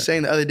I was just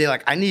saying the other day,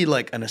 like I need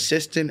like an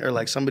assistant or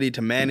like somebody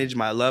to manage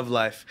my love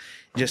life.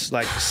 Just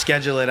like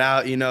schedule it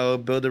out, you know,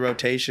 build a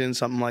rotation,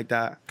 something like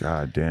that.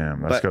 God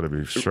damn, that's got to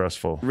be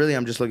stressful. Really,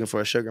 I'm just looking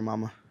for a sugar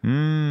mama. Yeah,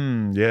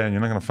 and you're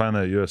not going to find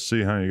that at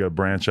USC, huh? You got to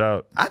branch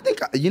out. I think,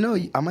 you know,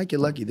 I might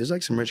get lucky. There's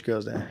like some rich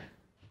girls there.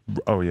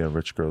 Oh, yeah,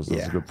 rich girls.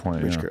 That's a good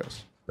point. Rich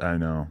girls. I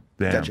know.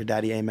 Damn. Got your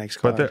daddy Amex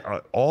card.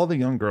 But all the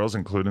young girls,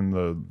 including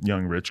the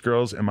young rich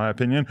girls, in my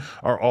opinion,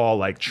 are all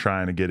like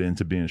trying to get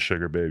into being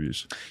sugar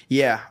babies.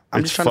 Yeah,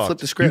 I'm just trying to flip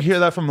the script. You hear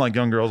that from like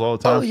young girls all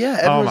the time? Oh yeah,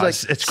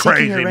 everyone's like, it's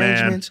crazy,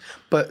 arrangements. Man.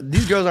 But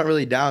these girls aren't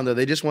really down though.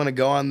 They just want to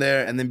go on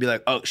there and then be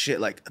like, oh shit,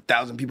 like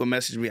 1,000 people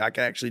message me, I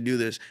can actually do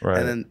this. Right.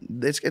 And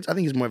then I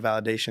think it's more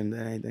validation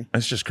than anything.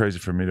 It's just crazy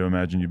for me to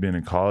imagine you being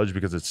in college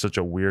because it's such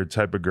a weird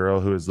type of girl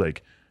who is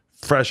like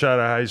fresh out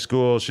of high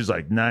school. She's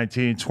like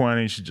 19,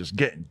 20. She's just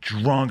getting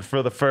drunk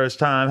for the first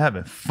time,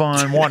 having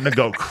fun, wanting to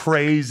go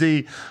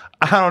crazy.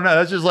 I don't know.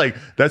 That's just like,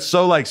 that's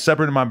so like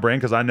separate in my brain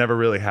because I never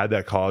really had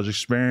that college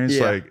experience.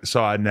 Yeah. Like,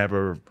 so I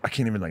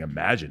can't even like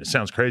imagine. It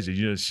sounds crazy.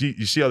 You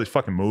see all these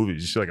fucking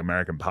movies. You see like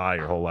American Pie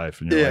your whole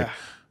life. And you're like,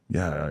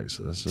 yeah.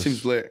 So that's just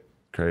seems lit.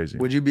 Crazy.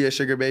 Would you be a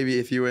sugar baby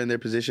if you were in their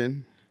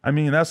position? I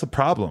mean, that's the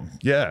problem.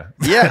 Yeah.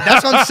 Yeah,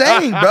 that's what I'm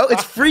saying, bro.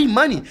 It's free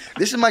money.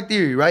 This is my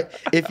theory, right?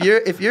 If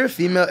you're a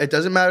female, it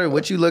doesn't matter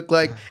what you look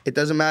like. It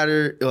doesn't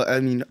matter. I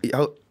mean,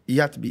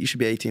 you should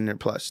be 18 or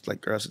plus,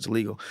 like, or else it's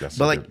illegal. That's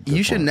but like,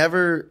 you should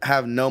never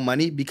have no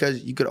money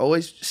because you could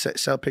always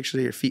sell pictures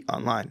of your feet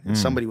online and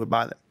somebody would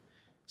buy them.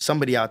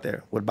 Somebody out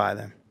there would buy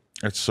them.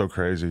 It's so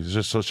crazy. It's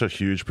just such a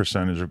huge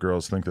percentage of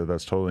girls think that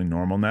that's totally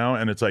normal now,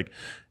 and it's like,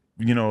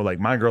 you know, like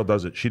my girl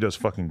does it. She does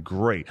fucking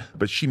great.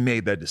 But she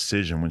made that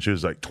decision when she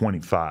was like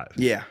 25.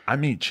 Yeah. I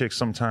meet chicks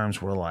sometimes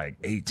who are like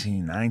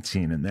 18,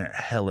 19, and they're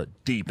hella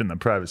deep in the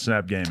private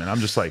snap game. And I'm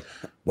just like,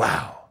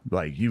 wow,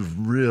 like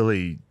you've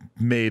really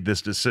made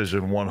this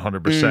decision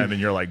 100% and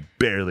you're like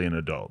barely an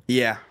adult.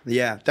 Yeah,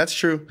 that's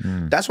true.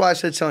 That's why I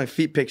said selling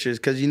feet pictures,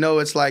 because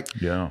it's like,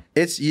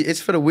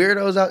 it's for the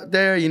weirdos out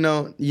there. You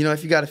know,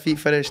 if you got a feet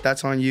fetish,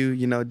 that's on you.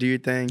 Do your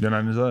thing. You're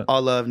not into that?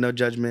 All love, no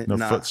judgment. No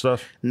foot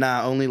stuff.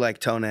 Nah, only like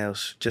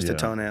toenails, just the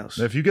toenails.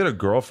 If you get a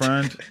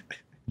girlfriend,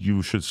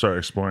 you should start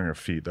exploring her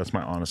feet. That's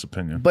my honest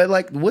opinion. But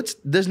like,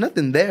 there's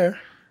nothing there.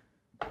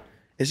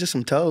 It's just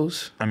some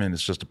toes. I mean,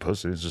 it's just a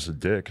pussy. It's just a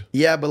dick.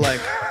 Yeah, but like...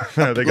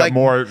 they got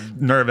more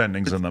nerve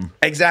endings in them.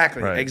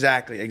 Exactly, right.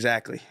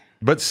 exactly.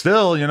 But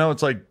still,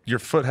 it's like your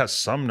foot has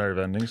some nerve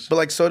endings. But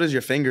like, so does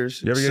your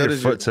fingers. You ever get your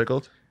foot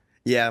tickled?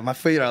 Yeah, my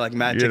feet are like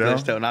mad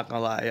ticklish though, not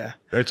gonna lie, yeah.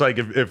 It's like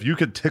if you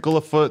could tickle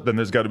a foot, then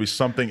there's got to be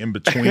something in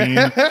between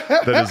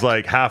that is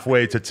like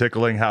halfway to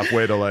tickling,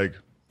 halfway to like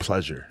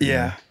pleasure.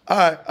 Yeah. All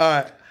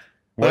right.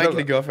 When I get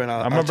a girlfriend,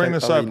 I'm going to bring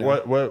this up.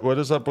 What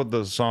is up with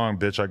the song,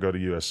 Bitch, I Go to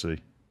USC?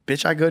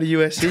 Bitch, I go to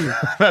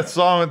USC. That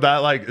song,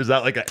 is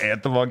that like an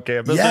anthem on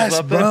campus or yes,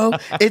 something? bro.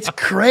 It's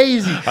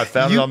crazy. I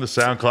found it on the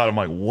SoundCloud. I'm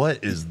like,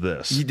 what is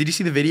this? Did you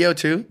see the video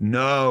too?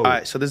 No. All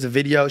right, so there's a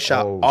video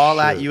shot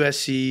at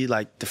USC,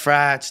 like the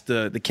frats,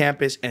 the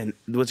campus. And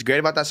what's great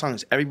about that song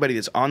is everybody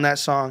that's on that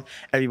song,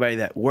 everybody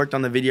that worked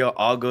on the video,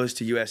 all goes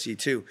to USC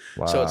too.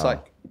 Wow. So it's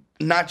like,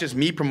 not just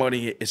me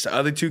promoting it, it's the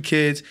other two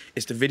kids,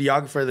 it's the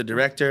videographer, the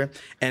director,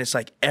 and it's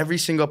like every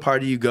single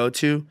party you go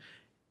to,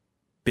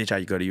 Bitch, How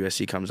You Go to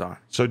USC comes on.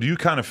 So do you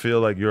kind of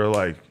feel like you're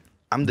like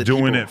I'm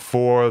doing it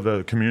for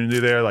the community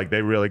there? Like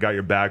they really got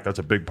your back? That's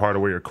a big part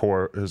of where your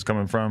core is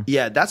coming from?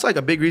 Yeah, that's like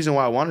a big reason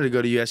why I wanted to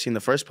go to USC in the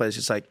first place.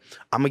 It's like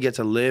I'm going to get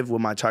to live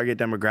with my target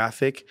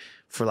demographic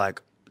for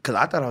like, because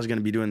I thought I was going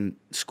to be doing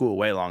school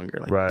way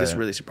longer. Like this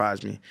really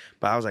surprised me.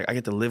 But I was like, I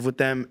get to live with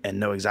them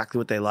and know exactly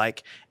what they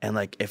like. And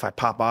like, if I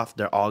pop off,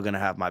 they're all going to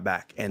have my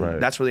back.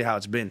 And that's really how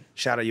it's been.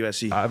 Shout out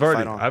USC. I've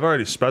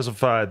already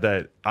specified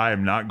that I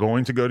am not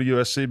going to go to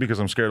USC because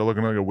I'm scared of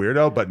looking like a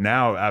weirdo. But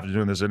now after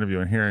doing this interview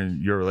and hearing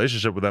your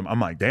relationship with them, I'm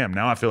like, damn,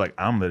 now I feel like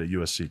I'm lit at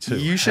USC too.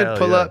 You should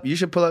pull up. You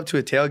should pull up to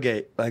a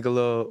tailgate, like a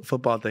little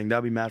football thing.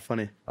 That'd be mad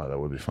funny. Oh, that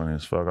would be funny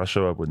as fuck. I'll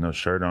show up with no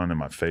shirt on and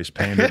my face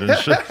painted and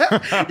shit.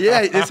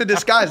 Yeah, it's a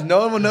disguise. No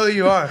one will know who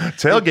you are.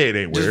 Tailgate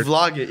ain't weird. Just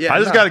vlog it. Yeah, I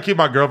just got to keep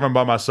my girlfriend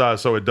by my side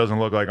so it doesn't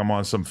look like I'm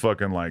on some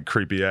fucking like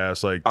creepy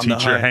ass like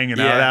teacher hanging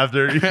out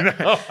after.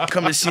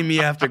 Come and see me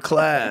after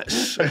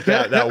class.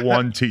 that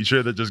one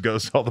teacher that just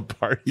goes to all the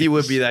parties. You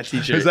would be that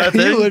teacher. Is that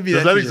thing?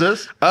 Does that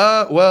exist?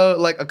 Well,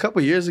 like a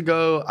couple years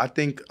ago, I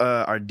think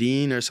our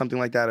dean or something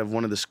like that of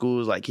one of the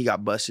schools, like he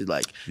got busted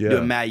like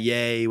doing mad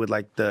yay with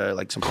like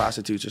some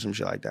prostitutes or some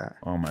shit like that.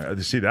 Oh my!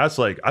 See, that's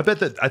like I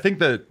think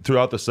that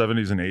throughout the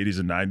 70s and 80s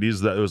and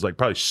 90s that it was like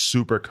probably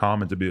super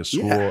common to be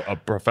a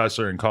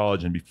professor in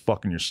college and be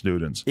fucking your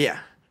students. Yeah.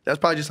 That's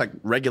probably just like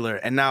regular.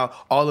 And now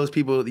all those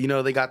people,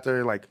 they got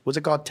their like, what's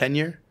it called?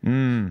 Tenure?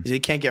 They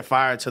can't get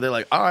fired. So they're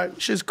like, all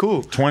right, shit's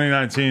cool.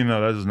 2019,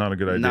 though, that is not a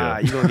good idea. Nah,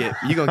 you're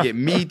gonna get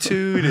Me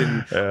Too'd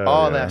and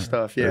all that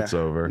stuff. Yeah. It's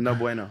over. No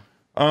bueno.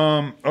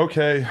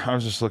 Okay. I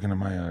was just looking at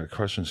my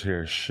questions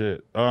here.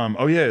 Shit.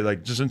 Oh yeah,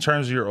 like just in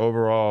terms of your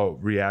overall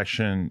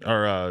reaction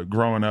or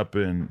growing up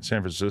in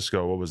San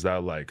Francisco, what was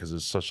that like? Because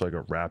it's such like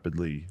a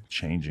rapidly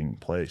changing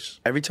place.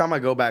 Every time I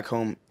go back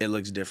home, it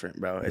looks different,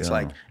 bro. It's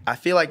like I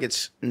feel like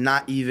it's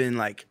not even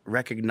like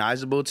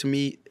recognizable to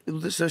me.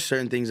 There's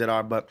certain things that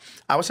are, but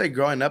I would say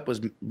growing up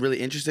was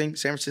really interesting.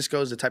 San Francisco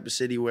is the type of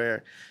city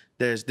where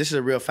this is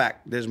a real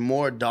fact. There's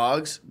more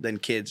dogs than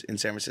kids in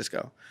San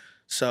Francisco.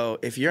 So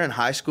if you're in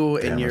high school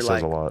and you're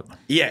like, a lot.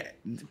 Yeah,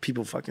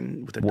 people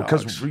fucking with their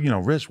dogs.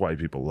 Because rich white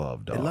people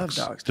love dogs. They love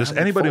dogs. Just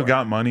anybody who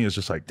got money is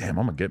just like, damn,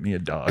 I'm gonna get me a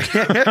dog.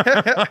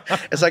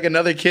 It's like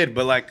another kid,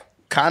 but like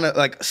kind of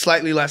like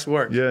slightly less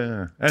work.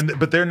 Yeah.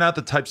 But they're not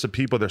the types of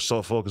people, they're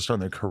so focused on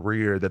their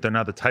career that they're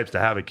not the types to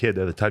have a kid.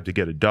 They're the type to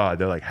get a dog.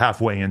 They're like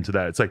halfway into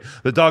that. It's like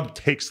the dog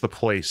takes the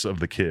place of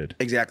the kid.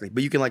 Exactly.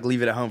 But you can like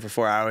leave it at home for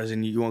 4 hours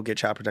and you won't get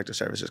child protective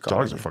services called.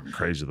 Dogs are fucking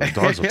crazy though.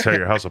 Dogs will tear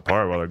your house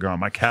apart while they're gone.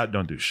 My cat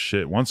don't do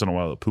shit. Once in a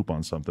while they'll poop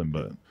on something,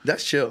 but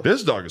that's chill.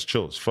 This dog is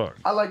chill as fuck.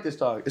 I like this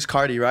dog. It's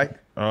Cardi, right?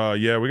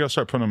 Yeah, we gotta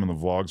start putting them in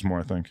the vlogs more,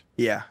 I think.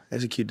 Yeah,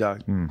 it's a cute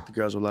dog. The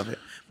girls will love it.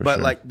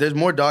 But like, there's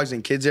more dogs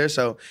than kids there.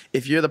 So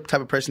if you're the type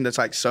of person that's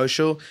like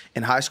social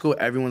in high school,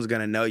 everyone's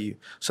gonna know you.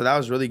 So that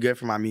was really good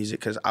for my music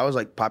because I was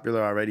like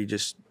popular already,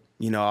 just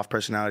off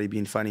personality,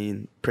 being funny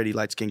and pretty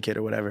light skinned kid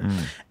or whatever.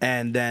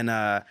 And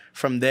then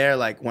from there,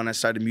 like when I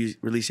started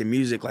releasing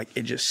music, like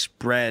it just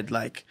spread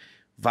like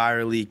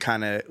virally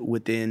kind of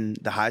within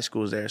the high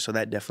schools there, so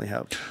that definitely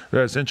helped.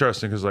 Yeah, it's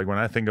interesting because like when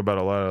I think about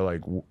a lot of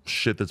like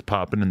shit that's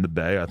popping in the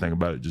Bay, I think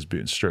about it just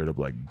being straight up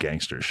like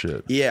gangster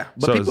shit. Yeah,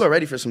 but so people are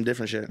ready for some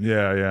different shit.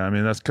 Yeah. I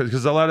mean, that's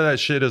because a lot of that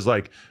shit is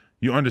like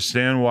you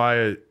understand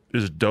why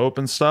is dope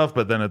and stuff,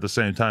 but then at the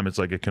same time, it's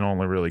like it can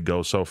only really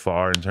go so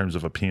far in terms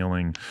of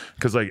appealing.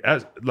 Because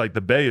like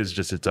the Bay is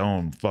just its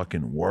own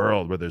fucking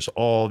world where there's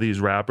all these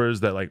rappers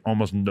that like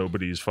almost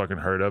nobody's fucking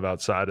heard of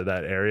outside of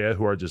that area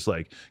who are just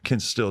like can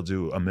still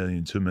do 1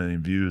 million, 2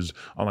 million views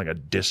on like a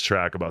diss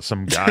track about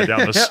some guy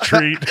down the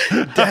street.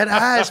 Dead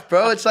ass,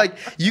 bro. It's like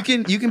you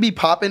can be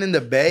popping in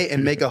the Bay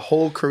and make a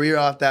whole career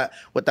off that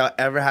without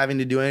ever having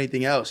to do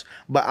anything else.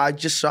 But I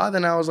just saw that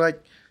and I was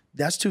like,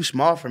 that's too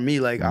small for me.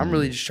 Like, I'm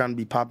really just trying to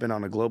be popping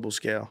on a global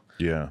scale.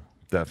 Yeah,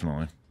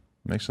 definitely.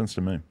 Makes sense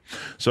to me.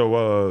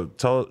 So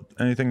tell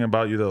anything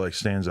about you that like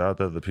stands out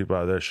that the people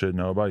out there should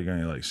know about. You got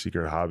any like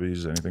secret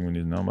hobbies, anything we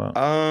need to know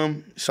about?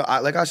 So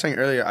like I was saying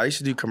earlier, I used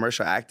to do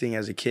commercial acting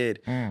as a kid.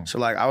 So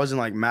like I was in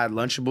like Mad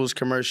Lunchables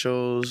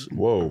commercials,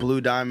 Whoa.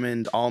 Blue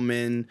Diamond,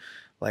 Almond,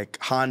 like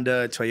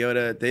Honda,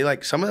 Toyota. They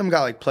like, some of them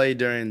got like played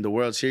during the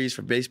World Series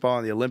for baseball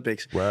and the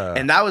Olympics. Wow.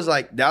 And that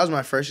was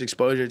my first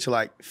exposure to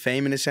like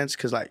fame in a sense,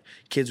 because like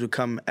kids would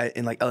come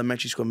in like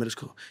elementary school, middle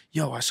school.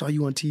 Yo, I saw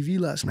you on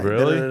TV last night.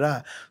 Really? Da, da, da,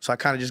 da. So I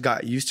kind of just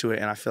got used to it,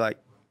 and I feel like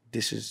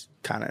this is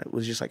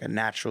was just like a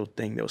natural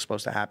thing that was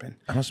supposed to happen.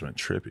 That must have been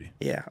trippy.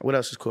 Yeah. What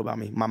else is cool about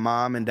me? My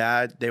mom and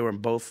dad, they were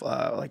both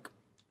like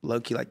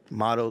low-key like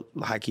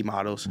high-key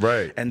models.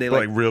 Right. And they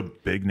like real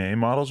big name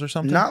models or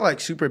something? Not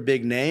like super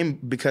big name,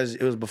 because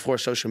it was before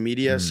social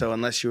media. So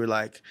unless you were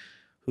like,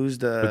 who's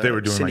the But they were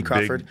doing Cindy like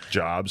Crawford? big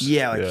jobs.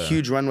 Yeah, like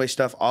huge runway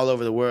stuff all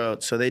over the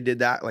world. So they did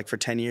that like for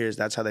 10 years.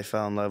 That's how they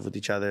fell in love with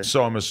each other.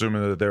 So I'm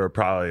assuming that they were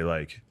probably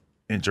like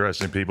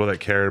interesting people that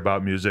cared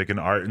about music and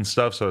art and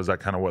stuff. So is that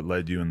kind of what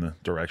led you in the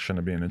direction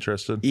of being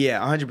interested? Yeah,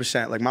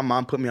 100%. Like my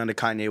mom put me onto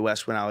Kanye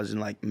West when I was in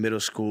like middle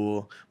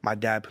school. My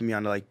dad put me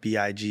onto like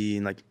B.I.G.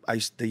 and like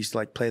they used to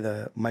like play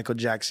the Michael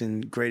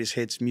Jackson Greatest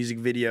Hits music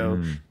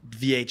video,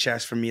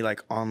 VHS for me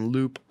like on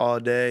loop all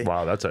day.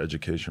 Wow, that's an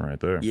education right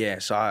there. Yeah,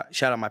 so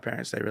shout out my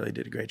parents. They really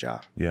did a great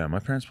job. Yeah, my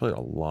parents played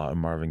a lot of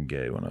Marvin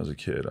Gaye when I was a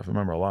kid. I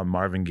remember a lot of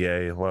Marvin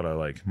Gaye, a lot of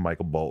like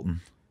Michael Bolton.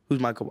 Who's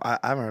Michael? I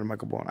haven't heard of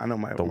Michael Bolton. I know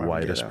the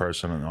whitest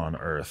person on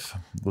earth.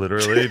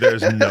 Literally,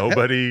 there's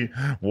nobody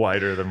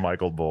whiter than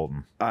Michael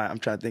Bolton. I'm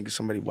trying to think of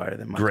somebody whiter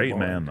than Michael Great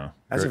Bolton. man, though.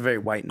 That's a very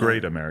white name.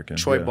 Great American.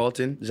 Troy yeah.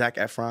 Bolton, Zac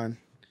Efron.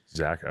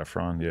 Zac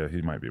Efron, yeah,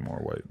 he might be more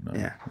white. No,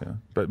 Yeah.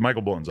 But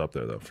Michael Bolton's up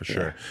there, though, for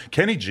sure.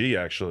 Kenny G,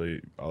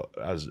 actually,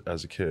 as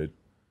a kid.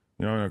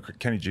 You know,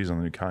 Kenny G's on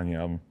the new Kanye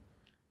album.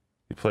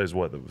 He plays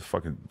what, the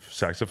fucking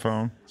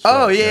saxophone?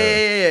 Oh,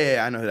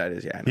 yeah. I know who that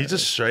is. Yeah, he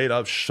just straight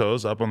up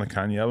shows up on the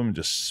Kanye album and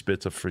just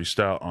spits a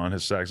freestyle on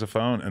his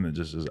saxophone and then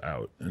just is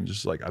out. And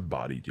just like, I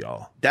bodied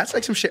y'all. That's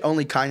like some shit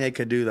only Kanye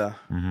could do, though.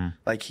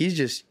 Like, he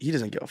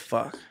doesn't give a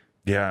fuck.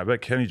 Yeah, I bet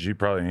Kenny G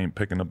probably ain't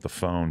picking up the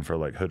phone for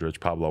like Hoodrich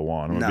Pablo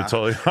Juan. I'm gonna Nah. be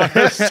totally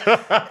honest.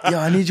 Yo,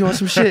 I need you on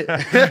some shit.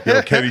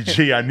 Yo, Kenny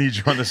G, I need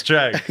you on this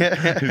track.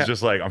 He's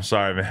just like, I'm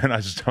sorry, man. I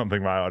just don't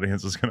think my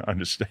audience is gonna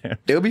understand.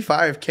 It would be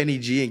fire if Kenny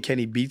G and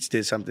Kenny Beats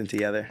did something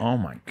together. Oh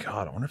my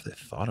God, I wonder if they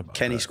thought about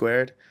Kenny that.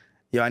 Squared.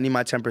 Yo, I need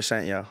my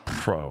 10%, yo.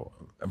 Bro,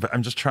 but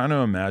I'm just trying to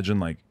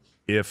imagine like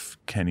if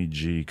Kenny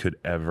G could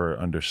ever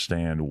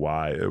understand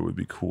why it would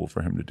be cool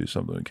for him to do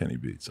something with Kenny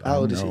Beats. How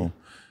old is he?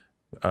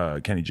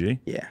 Kenny G?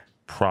 Yeah.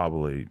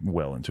 Probably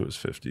well into his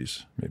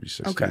 50s, maybe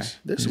 60s. Okay.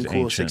 There's some He's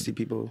cool ancient.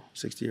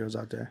 60-year-olds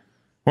out there.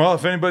 Well,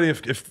 if anybody,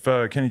 if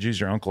Kenny G's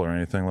your uncle or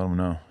anything, let him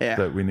know Yeah.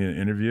 that we need an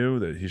interview,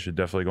 that he should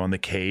definitely go on The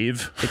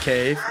Cave. The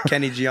Cave.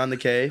 Kenny G on The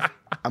Cave.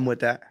 I'm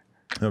with that.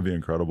 That'd be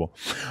incredible.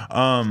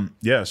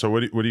 Yeah, so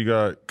what do you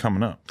got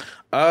coming up?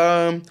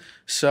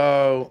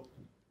 So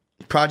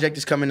project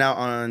is coming out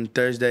on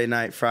Thursday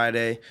night,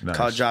 Friday, Nice.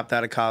 called Dropped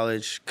Out of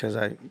College, because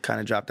I kind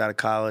of dropped out of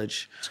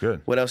college. It's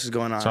good. What else is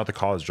going on? It's not the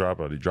college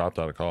dropout. He dropped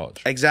out of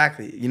college.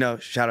 Exactly. You know,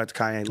 shout out to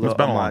Kanye. It's been a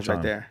long homage time.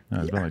 right there.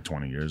 Yeah, it's been like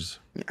 20 years.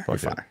 you're Fuck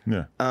it. fine.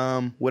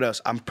 Yeah. What else?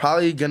 I'm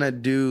probably gonna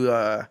do.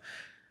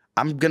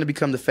 I'm gonna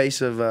become the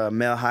face of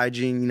male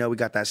hygiene. You know, we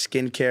got that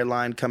skincare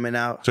line coming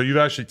out. So you've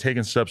actually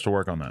taken steps to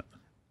work on that.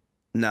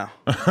 No.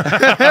 But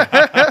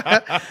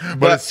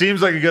it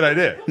seems like a good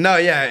idea. No,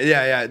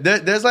 yeah.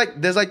 There's like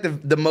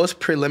the most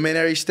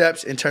preliminary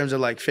steps in terms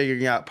of like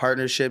figuring out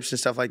partnerships and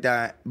stuff like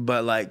that.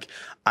 But like,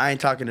 I ain't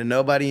talking to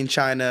nobody in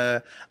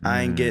China.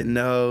 I ain't getting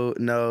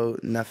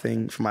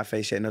nothing for my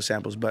face yet, no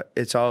samples. But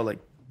it's all like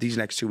these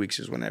next 2 weeks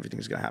is when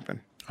everything's gonna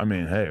happen. I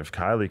mean, hey, if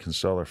Kylie can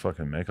sell her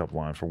fucking makeup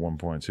line for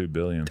 $1.2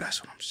 billion,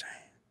 That's what I'm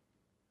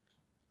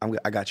saying.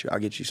 I got you. I'll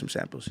get you some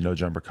samples. No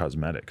Jumper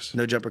Cosmetics.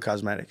 No Jumper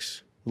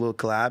Cosmetics. A little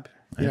collab.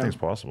 you Anything's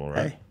know. possible,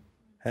 right?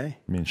 Hey.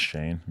 Me and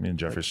Shane, me and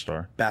Jeffree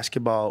Star.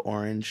 Basketball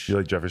orange. You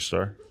like Jeffree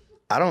Star?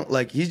 I don't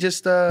like. He's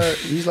just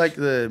he's like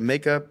the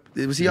makeup.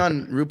 Was he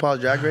on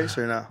RuPaul's Drag Race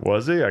or no?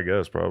 Was he? I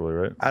guess probably,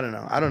 right? I don't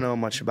know. I don't know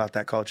much about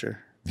that culture.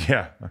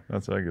 Yeah,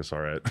 that's I guess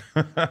all right.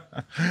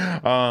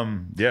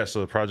 Yeah,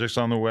 so the project's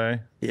on the way.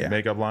 Yeah.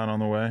 Makeup line on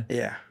the way.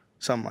 Yeah,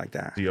 something like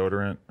that.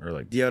 Deodorant or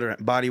like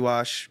Deodorant, body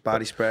wash,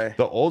 body spray.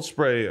 the Old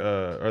Spray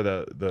or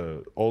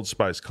the Old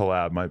Spice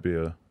collab might be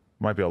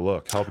a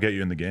look. Help get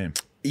you in the game.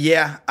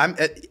 Yeah,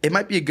 it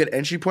might be a good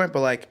entry point,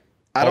 but like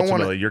I don't want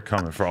Ultimately, to. you're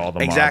coming for all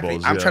the Exactly.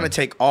 marbles. I'm yeah. trying to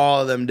take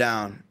all of them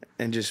down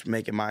and just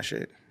make it my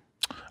shit.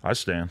 I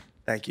stand.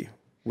 Thank you.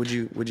 Would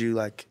you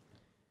like?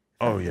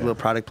 Oh A yeah. little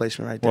product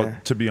placement right Well,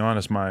 there. to be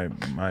honest, my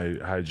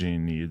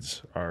hygiene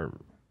needs are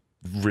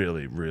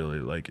really, really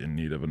like in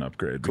need of an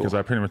upgrade because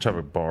I pretty much have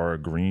a bar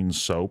of green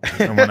soap,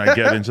 and when I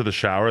get into the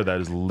shower,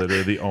 that is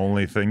literally the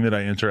only thing that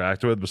I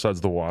interact with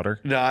besides the water.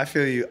 No, I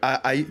feel you.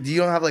 Do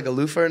you don't have like a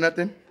loofah or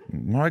nothing?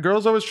 My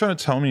girl's always trying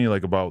to tell me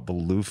like about the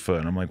loofah,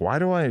 and I'm like, why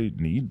do I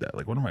need that?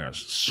 Like, what am I gonna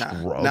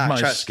scrub my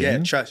trust. skin?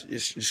 Yeah, trust. You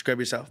scrub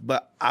yourself.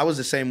 But I was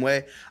the same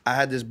way. I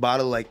had this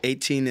bottle like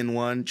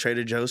 18-in-1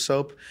 Trader Joe's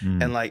soap,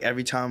 and like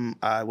every time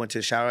I went to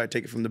the shower, I'd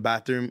take it from the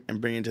bathroom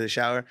and bring it into the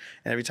shower.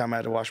 And every time I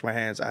had to wash my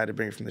hands, I had to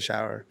bring it from the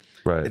shower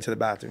into the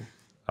bathroom.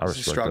 I It's a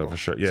respect struggle. that for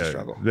sure. It's a Yeah.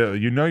 struggle. Yeah,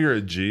 you know you're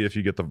a G if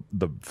you get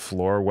the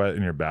floor wet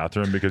in your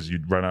bathroom because you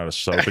run out of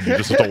soap and you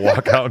just have to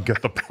walk out and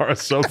get the bar of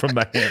soap from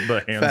the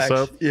hand Facts.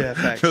 soap. Yeah,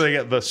 facts. So they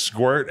get the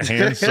squirt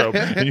hand soap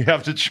and you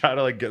have to try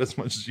to like get as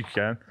much as you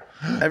can.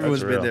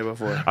 Everyone's That's been real. there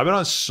before. I've been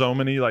on so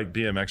many like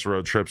BMX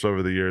road trips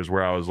over the years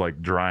where I was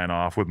like drying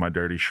off with my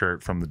dirty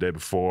shirt from the day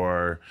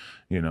before,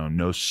 you know,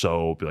 no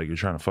soap. Like you're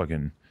trying to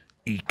fucking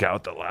eke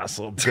out the last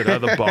little bit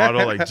out of the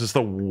bottle. Like just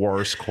the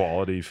worst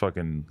quality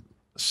fucking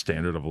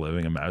standard of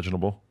living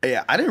imaginable.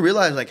 Yeah, I didn't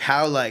realize like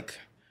how like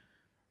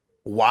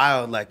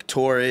wild like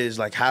tour is.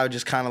 Like how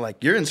just kind of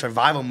like you're in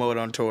survival mode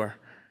on tour.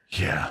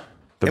 Yeah.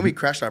 And we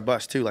crashed our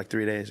bus too, like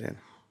 3 days in.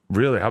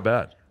 Really? How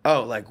bad?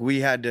 Oh, like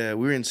we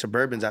were in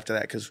Suburbans after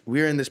that because we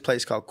were in this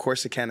place called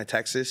Corsicana,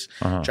 Texas,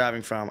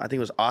 driving from, I think it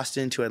was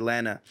Austin to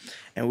Atlanta.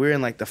 And we were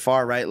in like the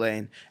far right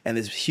lane and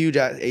this huge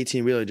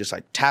 18-wheeler just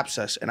like taps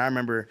us. And I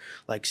remember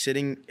like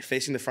sitting,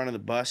 facing the front of the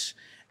bus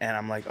and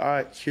I'm like, all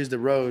right, here's the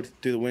road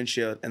through the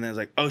windshield. And then it's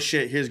like, oh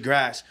shit, here's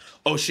grass.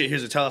 Oh shit,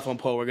 here's a telephone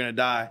pole. We're gonna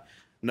die.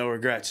 No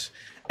regrets.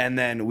 And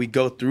then we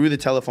go through the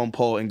telephone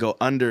pole and go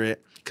under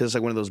it because it's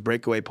like one of those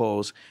breakaway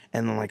poles,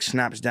 and then like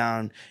snaps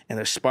down, and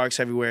there's sparks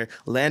everywhere.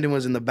 Landon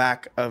was in the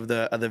back of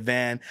the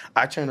van.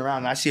 I turned around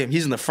and I see him.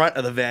 He's in the front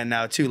of the van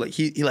now too. Like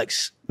he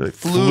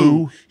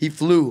flew. He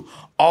flew.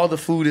 All the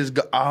food is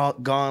all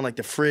gone. Like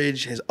the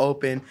fridge is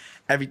open.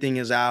 Everything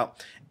is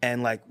out.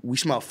 And like we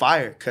smell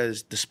fire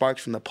because the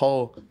sparks from the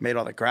pole made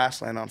all the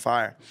grassland on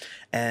fire.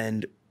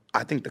 And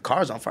I think the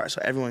car's on fire.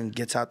 So everyone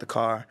gets out the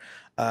car.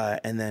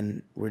 And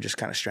then we're just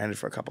kind of stranded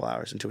for a couple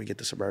hours until we get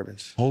to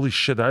Suburbans. Holy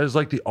shit, that is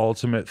like the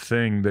ultimate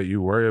thing that you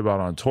worry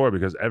about on tour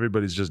because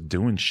everybody's just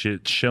doing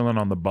shit, chilling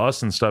on the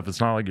bus and stuff. It's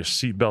not like you're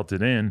seat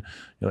belted in.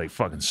 You're like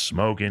fucking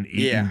smoking,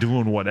 eating,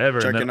 doing whatever.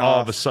 Jerking and then all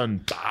off. of a sudden,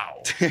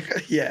 pow.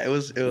 Yeah, it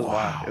was wild.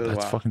 It was That's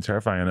wild. fucking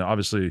terrifying. And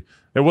obviously,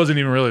 it wasn't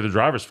even really the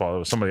driver's fault. It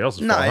was somebody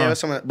else's No, fault. yeah, huh? it was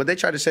someone, but they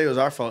tried to say it was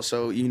our fault.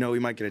 So, you know, we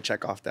might get a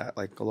check off that,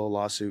 like a little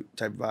lawsuit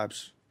type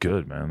vibes.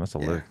 Good, man. That's a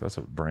lick. That's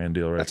a brand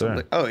deal right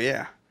there. Oh,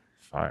 yeah.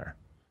 Fire.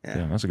 Yeah.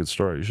 Yeah, that's a good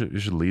story. You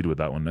should lead with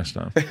that one next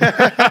time.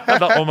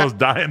 The almost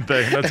dying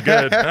thing. That's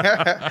good.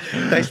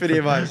 Thanks for the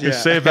advice. You Yeah.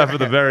 saved that for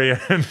the very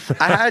end.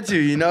 I had to,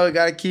 you know,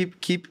 got to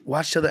keep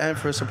watch till the end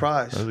for a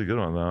surprise. That's a good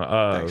one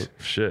though.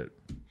 Shit.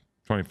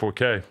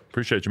 24K.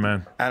 Appreciate you,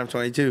 man. Adam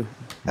 22,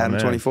 My Adam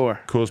man. 24.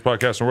 Coolest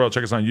podcast in the world.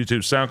 Check us on YouTube,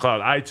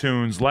 SoundCloud,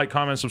 iTunes. Like,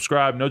 comment,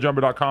 subscribe.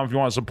 NoJumper.com if you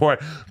want to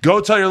support. Go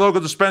tell your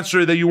local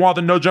dispensary that you want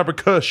the No Jumper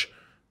Kush,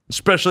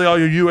 especially all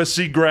your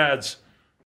USC grads.